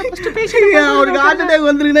உட்காருங்க ஃபர்ஸ்ட் பேசுங்க. அவருக்கு ஹார்ட் அட்டாக்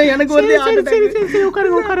வந்துருக்குனா எனக்கு வந்து ஹார்ட் அட்டாக். சரி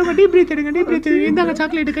உட்காருங்க டீப்ரீத் எடுங்க. இந்தாங்க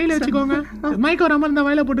சாக்லேட் கையில வச்சுக்கோங்க. மைக் வராம இருந்தா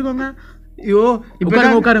வாயில போட்டுக்கோங்க. ஐயோ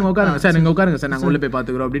உட்காருங்க சார், நீங்க உட்காருங்க சார், நாங்க உள்ள போய்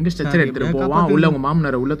பாத்துக்கிறோம் அப்படின்னு ஸ்ட்ரெச்சர் எடுத்துட்டு போவான். உள்ள உங்க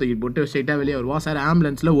மாமனாரை உள்ள தூக்கி போட்டு ஸ்ட்ரைட்டா வெளியே வருவா. சார்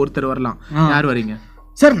ஆம்புலன்ஸ்ல ஒருத்தர் வரலாம், யார் வரீங்க?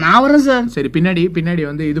 சார் நான் வரேன் சார். சரி பின்னாடி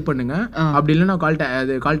வந்து இது பண்ணுங்க. அப்படி இல்லைன்னா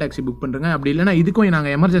கால் டாக்ஸி புக் பண்றேங்க. அப்படி இல்லைன்னா இதுக்கும் நாங்க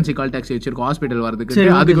எமர்ஜென்சி கால் டாக்ஸி வச்சிருக்கோம் ஹாஸ்பிட்டல் வரதுக்கு.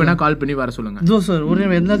 அதுக்கு வேணா கால் பண்ணி வர சொல்லுங்க. ஜோ சார் ஒரு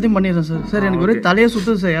எல்லாத்தையும் பண்ணிடுறேன் சார். சார் எனக்கு ஒரே தலையை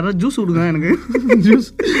சுத்துது சார், யாராவது ஜூஸ் கொடுங்க எனக்கு. ஜூஸ்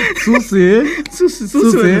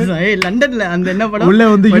லண்டன்ல அந்த என்ன படம் உள்ள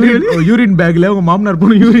வந்து யூரின் பேக்ல உங்க மாமனார்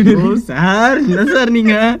போன யூரின். சார் என்ன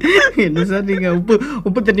சார் நீங்க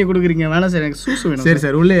உப்பு தண்ணி கொடுக்குறீங்க? வேணாம் சார் எனக்கு ஜூஸ் வேணும். சரி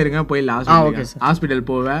சார் உள்ளே இருங்க, போயிடலாம். ஹாஸ்பிட்டல்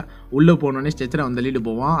போவேன். உள்ள போனோடனே ஸ்ட்ரெச்சரை வந்து தள்ளிட்டு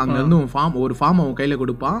போவான். அங்க இருந்து ஒரு ஃபார்ம் அவன் கையில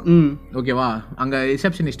கொடுப்பான். ஓகேவா? அங்க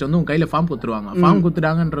ரிசப்ஷனிஸ்ட் வந்து உன் கையில ஃபார்ம் குத்துருவாங்க. ஃபார்ம்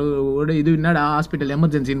குத்துறாங்கன்ற இது என்னடா ஹாஸ்பிட்டல்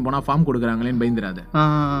எமர்ஜென்சின்னு போனா ஃபார்ம் கொடுக்குறாங்களேன்னு பயந்துராத.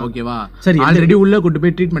 ஓகேவா? ஆல்ரெடி உள்ள கூட்டு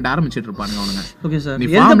போய் ட்ரீட்மெண்ட் ஆரம்பிச்சிட்டு இருப்பாங்க அவனுங்க. Okay sir. நீ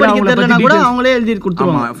அவங்களே எழுதி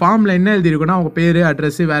கொடுத்துருவாங்க. ஃபார்ம்ல என்ன எழுதி இருக்குன்னா அவங்க பேரு,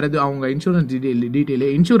 அட்ரஸ், வேற எது அவங்க இன்சூரன்ஸ் டீடைல்.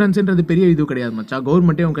 இன்சூரன்ஸ்ன்றது பெரிய இது கிடையாது மச்சான்.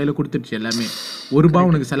 கவர்மெண்டே அவங்க கையில கொடுத்துருச்சு எல்லாமே. ₹1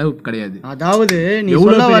 உனக்கு செலவு கிடையாது.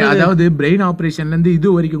 அதாவது பிரெயின் ஆபரேஷன்ல இருந்து இது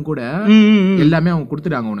வரைக்கும் கூட எல்லாமே அவங்க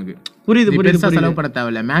கொடுத்துட்டாங்க உனக்கு. புரியுது பெருசா செலவு பண்ண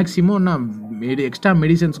தேவையில்ல. மேக்ஸிமம் நான் எக்ஸ்ட்ரா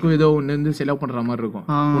மெடிசன்ஸ்க்கும் ஏதோ ஒன்று வந்து செலவு பண்ற மாதிரி இருக்கும்.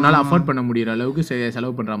 உன்னால அஃபோர்ட் பண்ண முடியற அளவுக்கு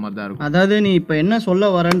செலவு பண்ற மாதிரி தான் இருக்கும். அதாவது நீ இப்ப என்ன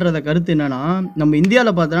சொல்ல வரன்றத கருத்து என்னன்னா, நம்ம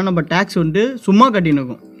இந்தியாவில பார்த்தோன்னா நம்ம டாக்ஸ் வந்து சும்மா கட்டின்னு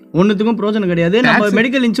இருக்கோம். ஒன்னுத்துக்கும் பிரோஜனம் கிடையாது. நம்ம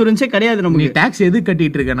மெடிக்கல் இன்சூரன்ஸே கிடையாது. நம்ம டாக்ஸ் எது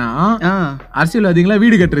கட்டிட்டு இருக்கேன்னா அரசியல்வாதிகளா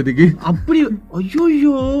வீடு கட்டுறதுக்கு. அப்படி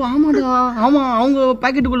ஐயோ ஆமாடா, ஆமா அவங்க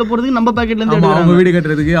பாக்கெட்டுக்குள்ள போறதுக்கு நம்ம பாக்கெட்ல இருந்து அவங்க வீடு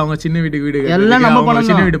கட்டுறதுக்கு, அவங்க சின்ன வீட்டுக்கு எல்லாம் நம்ம பணம்,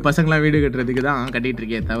 சின்ன வீட்டு பசங்களாம் வீடு கட்டுறதுக்கு தான் கட்டிட்டு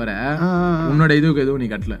இருக்கே தவிர உன்னோட இதுக்கு எதுவும் நீ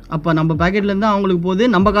கட்டல. அப்ப நம்ம பாக்கெட்ல இருந்து அவங்களுக்கு போகுது,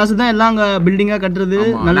 நம்ம காசு தான் எல்லாம் அங்க பில்டிங்கா கட்டுறது.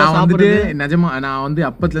 நல்லா சாப்பிடுறது. நிஜமா நான் வந்து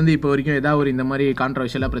அப்பத்துல இருந்து இப்ப வரைக்கும் ஏதாவது ஒரு இந்த மாதிரி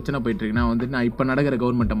கான்ட்ரோவர்ஷியலா பிரச்சனை போயிட்டு இருக்கு. நான் வந்து நான் இப்ப நடக்கிற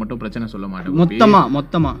கவர்மெண்ட்டை மட்டும் பிரச்சனை சொல்ல மாட்டேன்.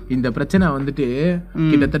 மொத்தமா இந்த பிரச்சனை வந்துட்டு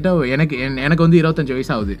கிட்டத்தட்ட எனக்கு வந்து 25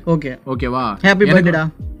 வயசு ஆகுது. ஓகேவா? ஹாப்பி பர்த்டேடா.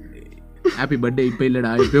 ஹாப்பி பர்த்டே இப்ப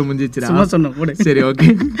இல்லடா, இப்பவே முடிஞ்சிச்சுடா. சரி ஓகே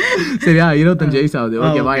சரியா, 25 வயசு ஆகுது.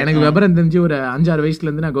 ஓகேவா? எனக்கு விவரம் தெரிஞ்சு ஒரு 5-6 வயசுல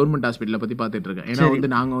இருந்து நான் கவர்மெண்ட் ஹாஸ்பிட்டல பத்தி பாத்துட்டு இருக்கேன். ஏன்னா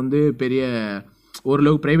வந்து நாங்க வந்து பெரிய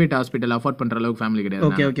ஓரளவுக்கு பிரைவேட் ஹாஸ்பிட்டல் அஃபோர்ட் பண்ற அளவுக்கு ஃபேமிலி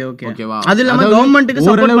கிடையாது. ஓகேவா? அது இல்லாம கவர்மெண்ட்டுக்கு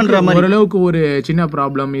சப்போர்ட் பண்ற மாதிரி ஓரளவுக்கு ஒரு சின்ன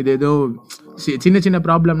ப்ராப்ளம், இது ஏதோ சின்ன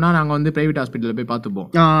ப்ராப்ளம்னா நாங்க வந்து பிரைவேட் ஹாஸ்பிட்டல்ல போய் பார்த்துப்போம்.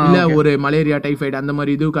 இல்ல ஒரு மலேரியா, டைஃபாய்டு அந்த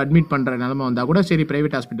மாதிரி இதுக்கு அட்மிட் பண்ற நிலைமை வந்தா கூட சரி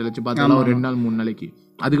பிரைவேட் ஹாஸ்பிட்டல் வச்சு பார்த்தா ஒரு 2 நாள் 3 நாளைக்கு,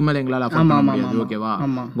 அதுக்கு மேல எங்களால அஃபோர்ட் பண்ண முடியாது. ஓகேவா?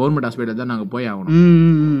 கவர்மெண்ட் ஹாஸ்பிட்டல் தான் நாங்க போய் ஆகணும்.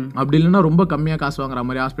 அப்படி இல்லைன்னா ரொம்ப கம்மியா காசு வாங்குற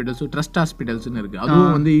மாதிரி ஹாஸ்பிட்டல்ஸ், ட்ரஸ்ட் ஹாஸ்பிட்டல்ஸ்னு இருக்கு.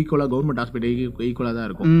 அதுவும் வந்து ஈக்குவலா கவர்மெண்ட் ஹாஸ்பிட்டல் ஈக்குவலா தான்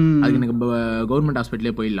இருக்கும். அதுக்கு எனக்கு கவர்மெண்ட்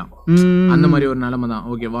ஹாஸ்பிட்டலே போயிடலாம். அந்த மாதிரி ஒரு நிலைமை தான்.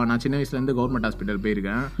 ஓகேவா? நான் சின்ன வயசுல இருந்து கவர்மெண்ட் ஹாஸ்பிட்டல்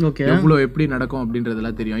போயிருக்கேன். எவ்வளவு எப்படி நடக்கும்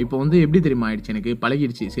அப்படின்றதெல்லாம் தெரியும். இப்போ வந்து எப்படி தெரியுமா ஆயிடுச்சு, எனக்கு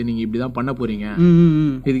பழகிடுச்சு. சரி நீங்க இப்படிதான் பண்ண போறீங்க,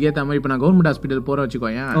 இதுக்கேத்த மாதிரி. இப்ப நான் கவர்மெண்ட் ஹாஸ்பிட்டல் போற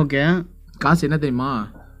வச்சுக்கோயேன், காசு என்ன தெரியுமா,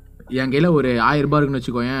 என் கையில ஒரு 1000 ரூபாய் இருக்குன்னு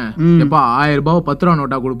வச்சுக்கோயேன். எப்ப 1000 ரூபாய் 10 ரூபா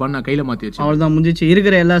நோட்டா கொடுப்பான்னு நான் கையில மாத்தி வச்சேன். அவ்வளவுதான் முடிஞ்சிச்சு.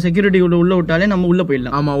 இருக்கிற எல்லா செக்யூரிட்டி உள்ள விட்டாலே நம்ம உள்ள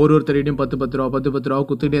போயிடலாம். ஆமா, ஒருத்தரையும் 10 ரூபா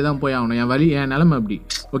குத்துட்டே தான் போய் ஆகணும். என் வழி, என் நிலைமை அப்படி.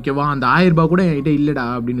 ஓகேவா? அந்த 1000 ரூபாய் கூட என்கிட்ட இல்லடா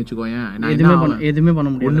அப்படின்னு வச்சுக்கோயேன், நான் எதுவுமே பண்ண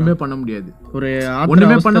முடியாது. ஒண்ணுமே பண்ண முடியாது.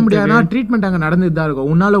 ஒண்ணுமே பண்ண முடியாதுன்னா ட்ரீட்மெண்ட் அங்க நடந்துட்டு தான்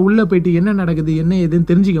இருக்கும். உன்னால உள்ள போயிட்டு என்ன நடக்குது என்ன ஏதுன்னு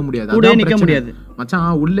தெரிஞ்சுக்க முடியாது மச்சான்.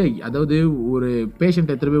 உள்ள அதாவது ஒரு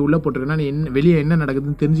பேஷண்ட் எத்தனை பேர் உள்ள போட்டிருக்கேன்னா நீ வெளியே என்ன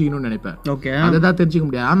நடக்குதுன்னு தெரிஞ்சுக்கணும்னு நினைப்பேன். அதான் தெரிஞ்சுக்க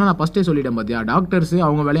முடியாது. ஆனா நான் ஃபர்ஸ்டே சொல்லிட்டேன் பாத்தியா, டாக்டர்ஸ்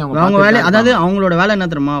அவங்க வேலை, அதாவது அவங்களோட வேலை என்ன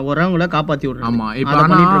தெரியுமா, ஒருவங்கள காப்பாத்தி விடுறாங்க. ஆமா.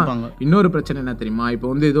 இப்ப இன்னொரு பிரச்சனை என்ன தெரியுமா, இப்ப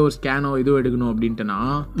வந்து ஏதோ ஒரு ஸ்கேனோ ஏதோ எடுக்கணும் அப்படின்ட்டுனா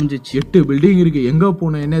 8 பில்டிங் இருக்கு, எங்க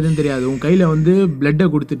போகணும் என்ன எதுன்னு தெரியாது. உன் கையில வந்து பிளட்டை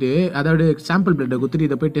கொடுத்துட்டு, அதாவது சாம்பிள் பிளட்டை கொடுத்துட்டு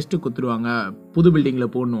இதை போய் டெஸ்ட் கொடுத்துருவாங்க. புது பில்டிங்ல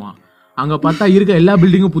போடணுவான். அங்க பார்த்தா இருக்க எல்லா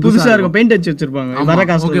பில்டிங்கும் புதுசா இருக்கும், பெயிண்ட் அடிச்சு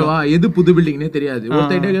வச்சிருப்பாங்க. ஓகேவா? எது புது பில்டிங்னே தெரியாது.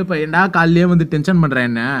 ஒருத்தர் இப்ப என்ன காலையிலேயே வந்து டென்ஷன் பண்றேன்,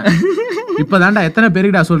 என்ன இப்பதான்டா எத்தனை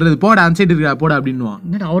பேருக்குடா சொல்றது, போடா அன்சைட் இருக்கா போடா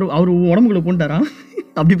அப்படின்னு. அவரு உடம்புக்குள்ள போட்டாரா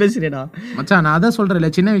அப்படி பேசுறேடா மச்சான். நான் அதான்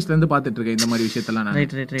சொல்றேன், சின்ன வயசுல இருந்து பாத்துட்டு இருக்கேன் இந்த மாதிரி விஷயத்தெல்லாம்.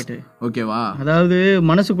 ரைட் ஓகேவா? அதாவது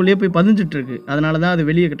மனசுக்குள்ளேயே போய் பதிஞ்சிட்டு இருக்கு, அதனாலதான் அது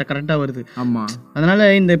வெளியே கிட்ட கரெக்டா வருது. ஆமா. அதனால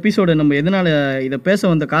இந்த எபிசோட நம்ம எதனால இதை பேச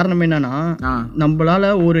வந்த காரணம் என்னன்னா, நம்மளால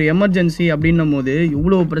ஒரு எமர்ஜென்சி அப்படின்னும் போது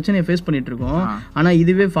இவ்வளவு பிரச்சனையை ஃபேஸ் பண்ணிட்டு இருக்கோம். ஆனா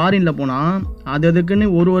இதுவே ஃபாரின்ல போனா அதுக்குன்னு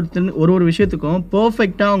ஒரு விஷயத்துக்கும்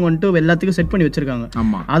பெர்ஃபெக்ட்டா அவங்க வந்துட்டு எல்லாத்துக்கும் செட் பண்ணி வச்சிருக்காங்க.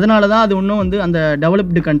 அதனாலதான் அது இன்னும் வந்து அந்த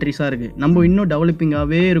டெவலப்டு கண்ட்ரிஸா இருக்கு. நம்ம இன்னும்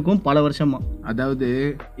டெவலப்பிங்காவே இருக்கும் பல வருஷமா. அதாவது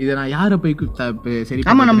இதை நான் யாரை போய் சரி,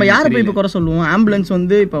 ஆமா நம்ம யாரை போய் இப்போ குறை சொல்லுவோம். ஆம்புலன்ஸ்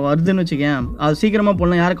வந்து இப்போ வருதுன்னு வச்சுக்கேன், அது சீக்கிரமா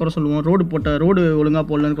போடலாம், யாரை குறை சொல்லுவோம். ரோடு ஒழுங்கா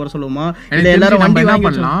போடலன்னு குறை சொல்லுவோமா? இல்லை எல்லாரும் வண்டி வாங்கி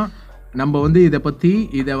பண்ணலாம். நம்ம வந்து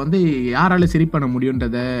இதை வந்து யாரால சரி பண்ண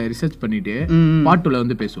முடியுன்றத ரிசர்ச் பண்ணிட்டு பார்ட் 2ல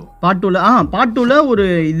வந்து பேசுவோம். பார்ட் 2ல ஒரு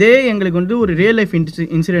இதே எங்களுக்கு வந்து ஒரு ரியல் லைஃப்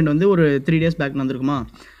இன்சிடென்ட் வந்து ஒரு 3 days பேக் நடந்திருக்குமா.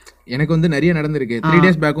 எனக்கு வந்து நிறைய நடந்திருக்கு. 3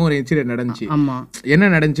 days பேக்கும் ஒரு இன்சிடென்ட் நடந்துச்சு. என்ன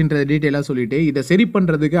நடந்துச்சுன்றத டீட்டெயிலா சொல்லிட்டு இதை சரி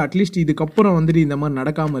பண்றதுக்கு அட்லீஸ்ட் இதுக்கப்புறம் வந்துட்டு இந்த மாதிரி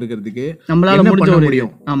நடக்காம இருக்கிறதுக்கு நம்மளால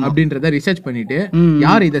முடியும் அப்படின்றத ரிசர்ச் பண்ணிட்டு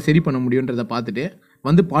யார் இதை சரி பண்ண முடியும்ன்றத பார்த்துட்டு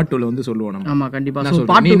வந்து பார்ட் 2ல வந்து சொல்லுவோம் நம்ம. ஆமா கண்டிப்பா.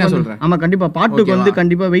 ஆமா கண்டிப்பா பார்ட் 2க்கு வந்து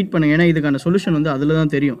கண்டிப்பா வெயிட் பண்ணுங்க. ஏன்னா இதுக்கான சொல்யூஷன் வந்து அதுல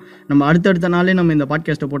தான் தெரியும். நம்ம அடுத்த நாளே நம்ம இந்த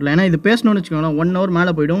பாட்காஸ்ட்டை போடலாம். ஏன்னா இது பேசணும்னு வச்சுக்கோங்களேன் 1 hour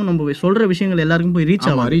மேல போயிடும். நம்ம சொல்ற விஷயங்கள் எல்லாருக்கும் போய்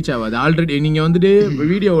ரீச் ஆகாது. ஆல்ரெடி நீங்க வந்துட்டு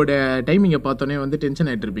வீடியோவோட டைமிங்க பார்த்தோன்னே வந்து டென்ஷன்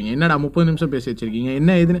ஆயிட்டு இருப்பீங்க. என்னடா 30 நிமிஷம் பேசி வச்சிருக்கீங்க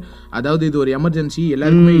என்ன இதுன்னு. அதாவது இது ஒரு எமர்ஜென்சி,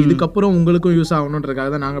 எல்லாருக்குமே இதுக்கப்புறம் உங்களுக்கும் யூஸ் ஆகணுன்றதுக்காக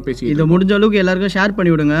தான் நாங்க பேசி இதை முடிஞ்ச அளவுக்கு எல்லாருக்கும் ஷேர்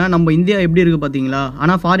பண்ணி விடுங்க. நம்ம இந்தியா எப்படி இருக்கு பாத்தீங்களா.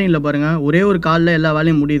 ஆனா ஃபாரின்ல பாருங்க ஒரே ஒரு கால்ல எல்லா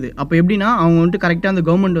வேலையும் முடியுது. அப்ப எப்படின்னா அவங்க வந்துட்டு கரெக்டா அந்த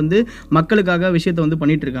கவர்மெண்ட் வந்து மக்களுக்காக விஷயத்தை வந்து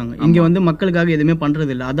பண்ணிட்டு இருக்காங்க. இங்க வந்து மக்களுக்காக எதுவுமே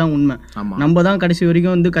பண்றது இல்ல. அதான் உண்மை. நம்ம தான் கடைசி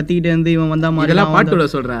வரைக்கும் வந்து கத்திக்கிட்டே இருந்து இவன் வந்தா மாதிரி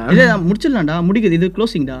முடிச்சிடலாம்டா, முடிக்குது. இது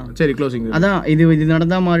க்ளோசிங்டா. சரி க்ளோசிங். அதான் இது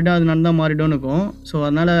நடந்தா மாறிடும், அது நடந்தா மாறிடும் இருக்கும். சோ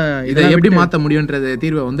அதனால இதை எப்படி மாத்த முடியும்ன்றத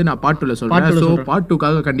தீர்வை வந்து நான் பார்ட் 2ல சொல்றேன். சோ பார்ட்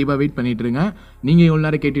 2க்காக கண்டிப்பா வெயிட் பண்ணிட்டு இருங்க. நீங்க இவ்வளவு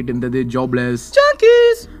நேரம் கேட்டுட்டு இருந்தது ஜாப்லெஸ்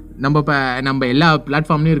ஜாக்கீஸ். நம்ம எல்லா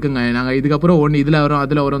பிளாட்ஃபார்ம்லயும் இருக்குங்க. நாங்க இதுக்கப்புறம் இதுல வரும்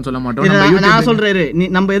அதுல வரும்னு சொல்ல மாட்டோம். நான்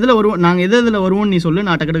சொல்றேன் நம்ம எதுல வருவோம், நாங்க எதுல வருவோம் நீ சொல்லு,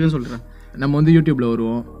 நான் டக்கு சொல்றேன். நம்ம வந்து யூடியூப்ல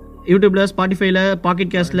வருவோம். யூடியூப்ல, ஸ்பாட்டிஃபைல,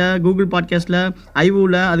 பாக்கெட் கேஸ்ட்ல, கூகுள் பாட்காஸ்ட்ல,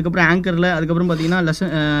 ஐவூல, அதுக்கப்புறம் ஆங்கர்ல, அதுக்கப்புறம் பாத்தீங்கன்னா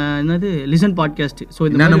லிசன் பாட்காஸ்ட். ஸோ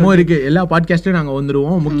என்னமோ இருக்கு. எல்லா பாட்காஸ்ட்டும் நாங்கள்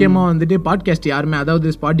வந்துடுவோம். முக்கியமாக வந்துட்டு பாட்காஸ்ட் யாருமே,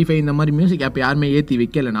 அதாவது ஸ்பாட்டிஃபை இந்த மாதிரி மியூசிக் ஆப் யாருமே ஏற்றி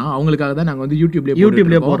வைக்கலனா அவங்களுக்காக தான் நாங்கள் வந்து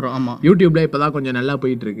யூடியூப்லேயே போடுறோம். ஆமா யூடியூப்ல இப்போதான் கொஞ்சம் நல்லா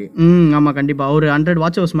போயிட்டு இருக்கு. ஆமா கண்டிப்பா. ஒரு 100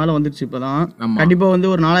 வாட்ச் ஹவர்ஸ் மேல வந்துருச்சு இப்போதான். கண்டிப்பா வந்து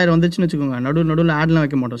ஒரு 4000 வந்துச்சுன்னு வச்சுக்கோங்க. நடுவில் ஆட்லாம்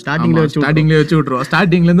வைக்க மாட்டோம். ஸ்டார்டிங்ல வச்சு விட்டுருவோம்.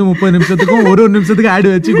 ஸ்டார்டிங்ல இருந்து 30 நிமிஷத்துக்கும் ஒரு நிமிஷத்துக்கு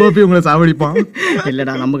ஆட் வச்சு கோபி உங்களை சாவடிப்பான்.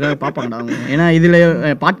 இல்லடா நமக்கு பாப்பாங்கடா. ஏன்னா இதுல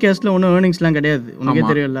பாட்காஸ்ட்ல ஒன்றும் ஏர்னிங்ஸ்லாம் கிடையாது, உனக்கே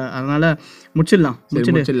தெரியல. அதனால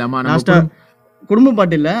முடிச்சிடலாமா. லாஸ்டா குடும்ப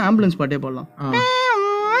பாட்டு இல்ல, ஆம்புலன்ஸ் பாட்டே போடலாம்.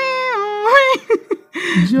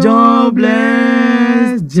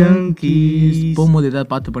 Jobless junkies. போகும்போது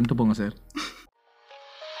ஏதாவது பார்த்து பண்ணிட்டு போங்க சார்.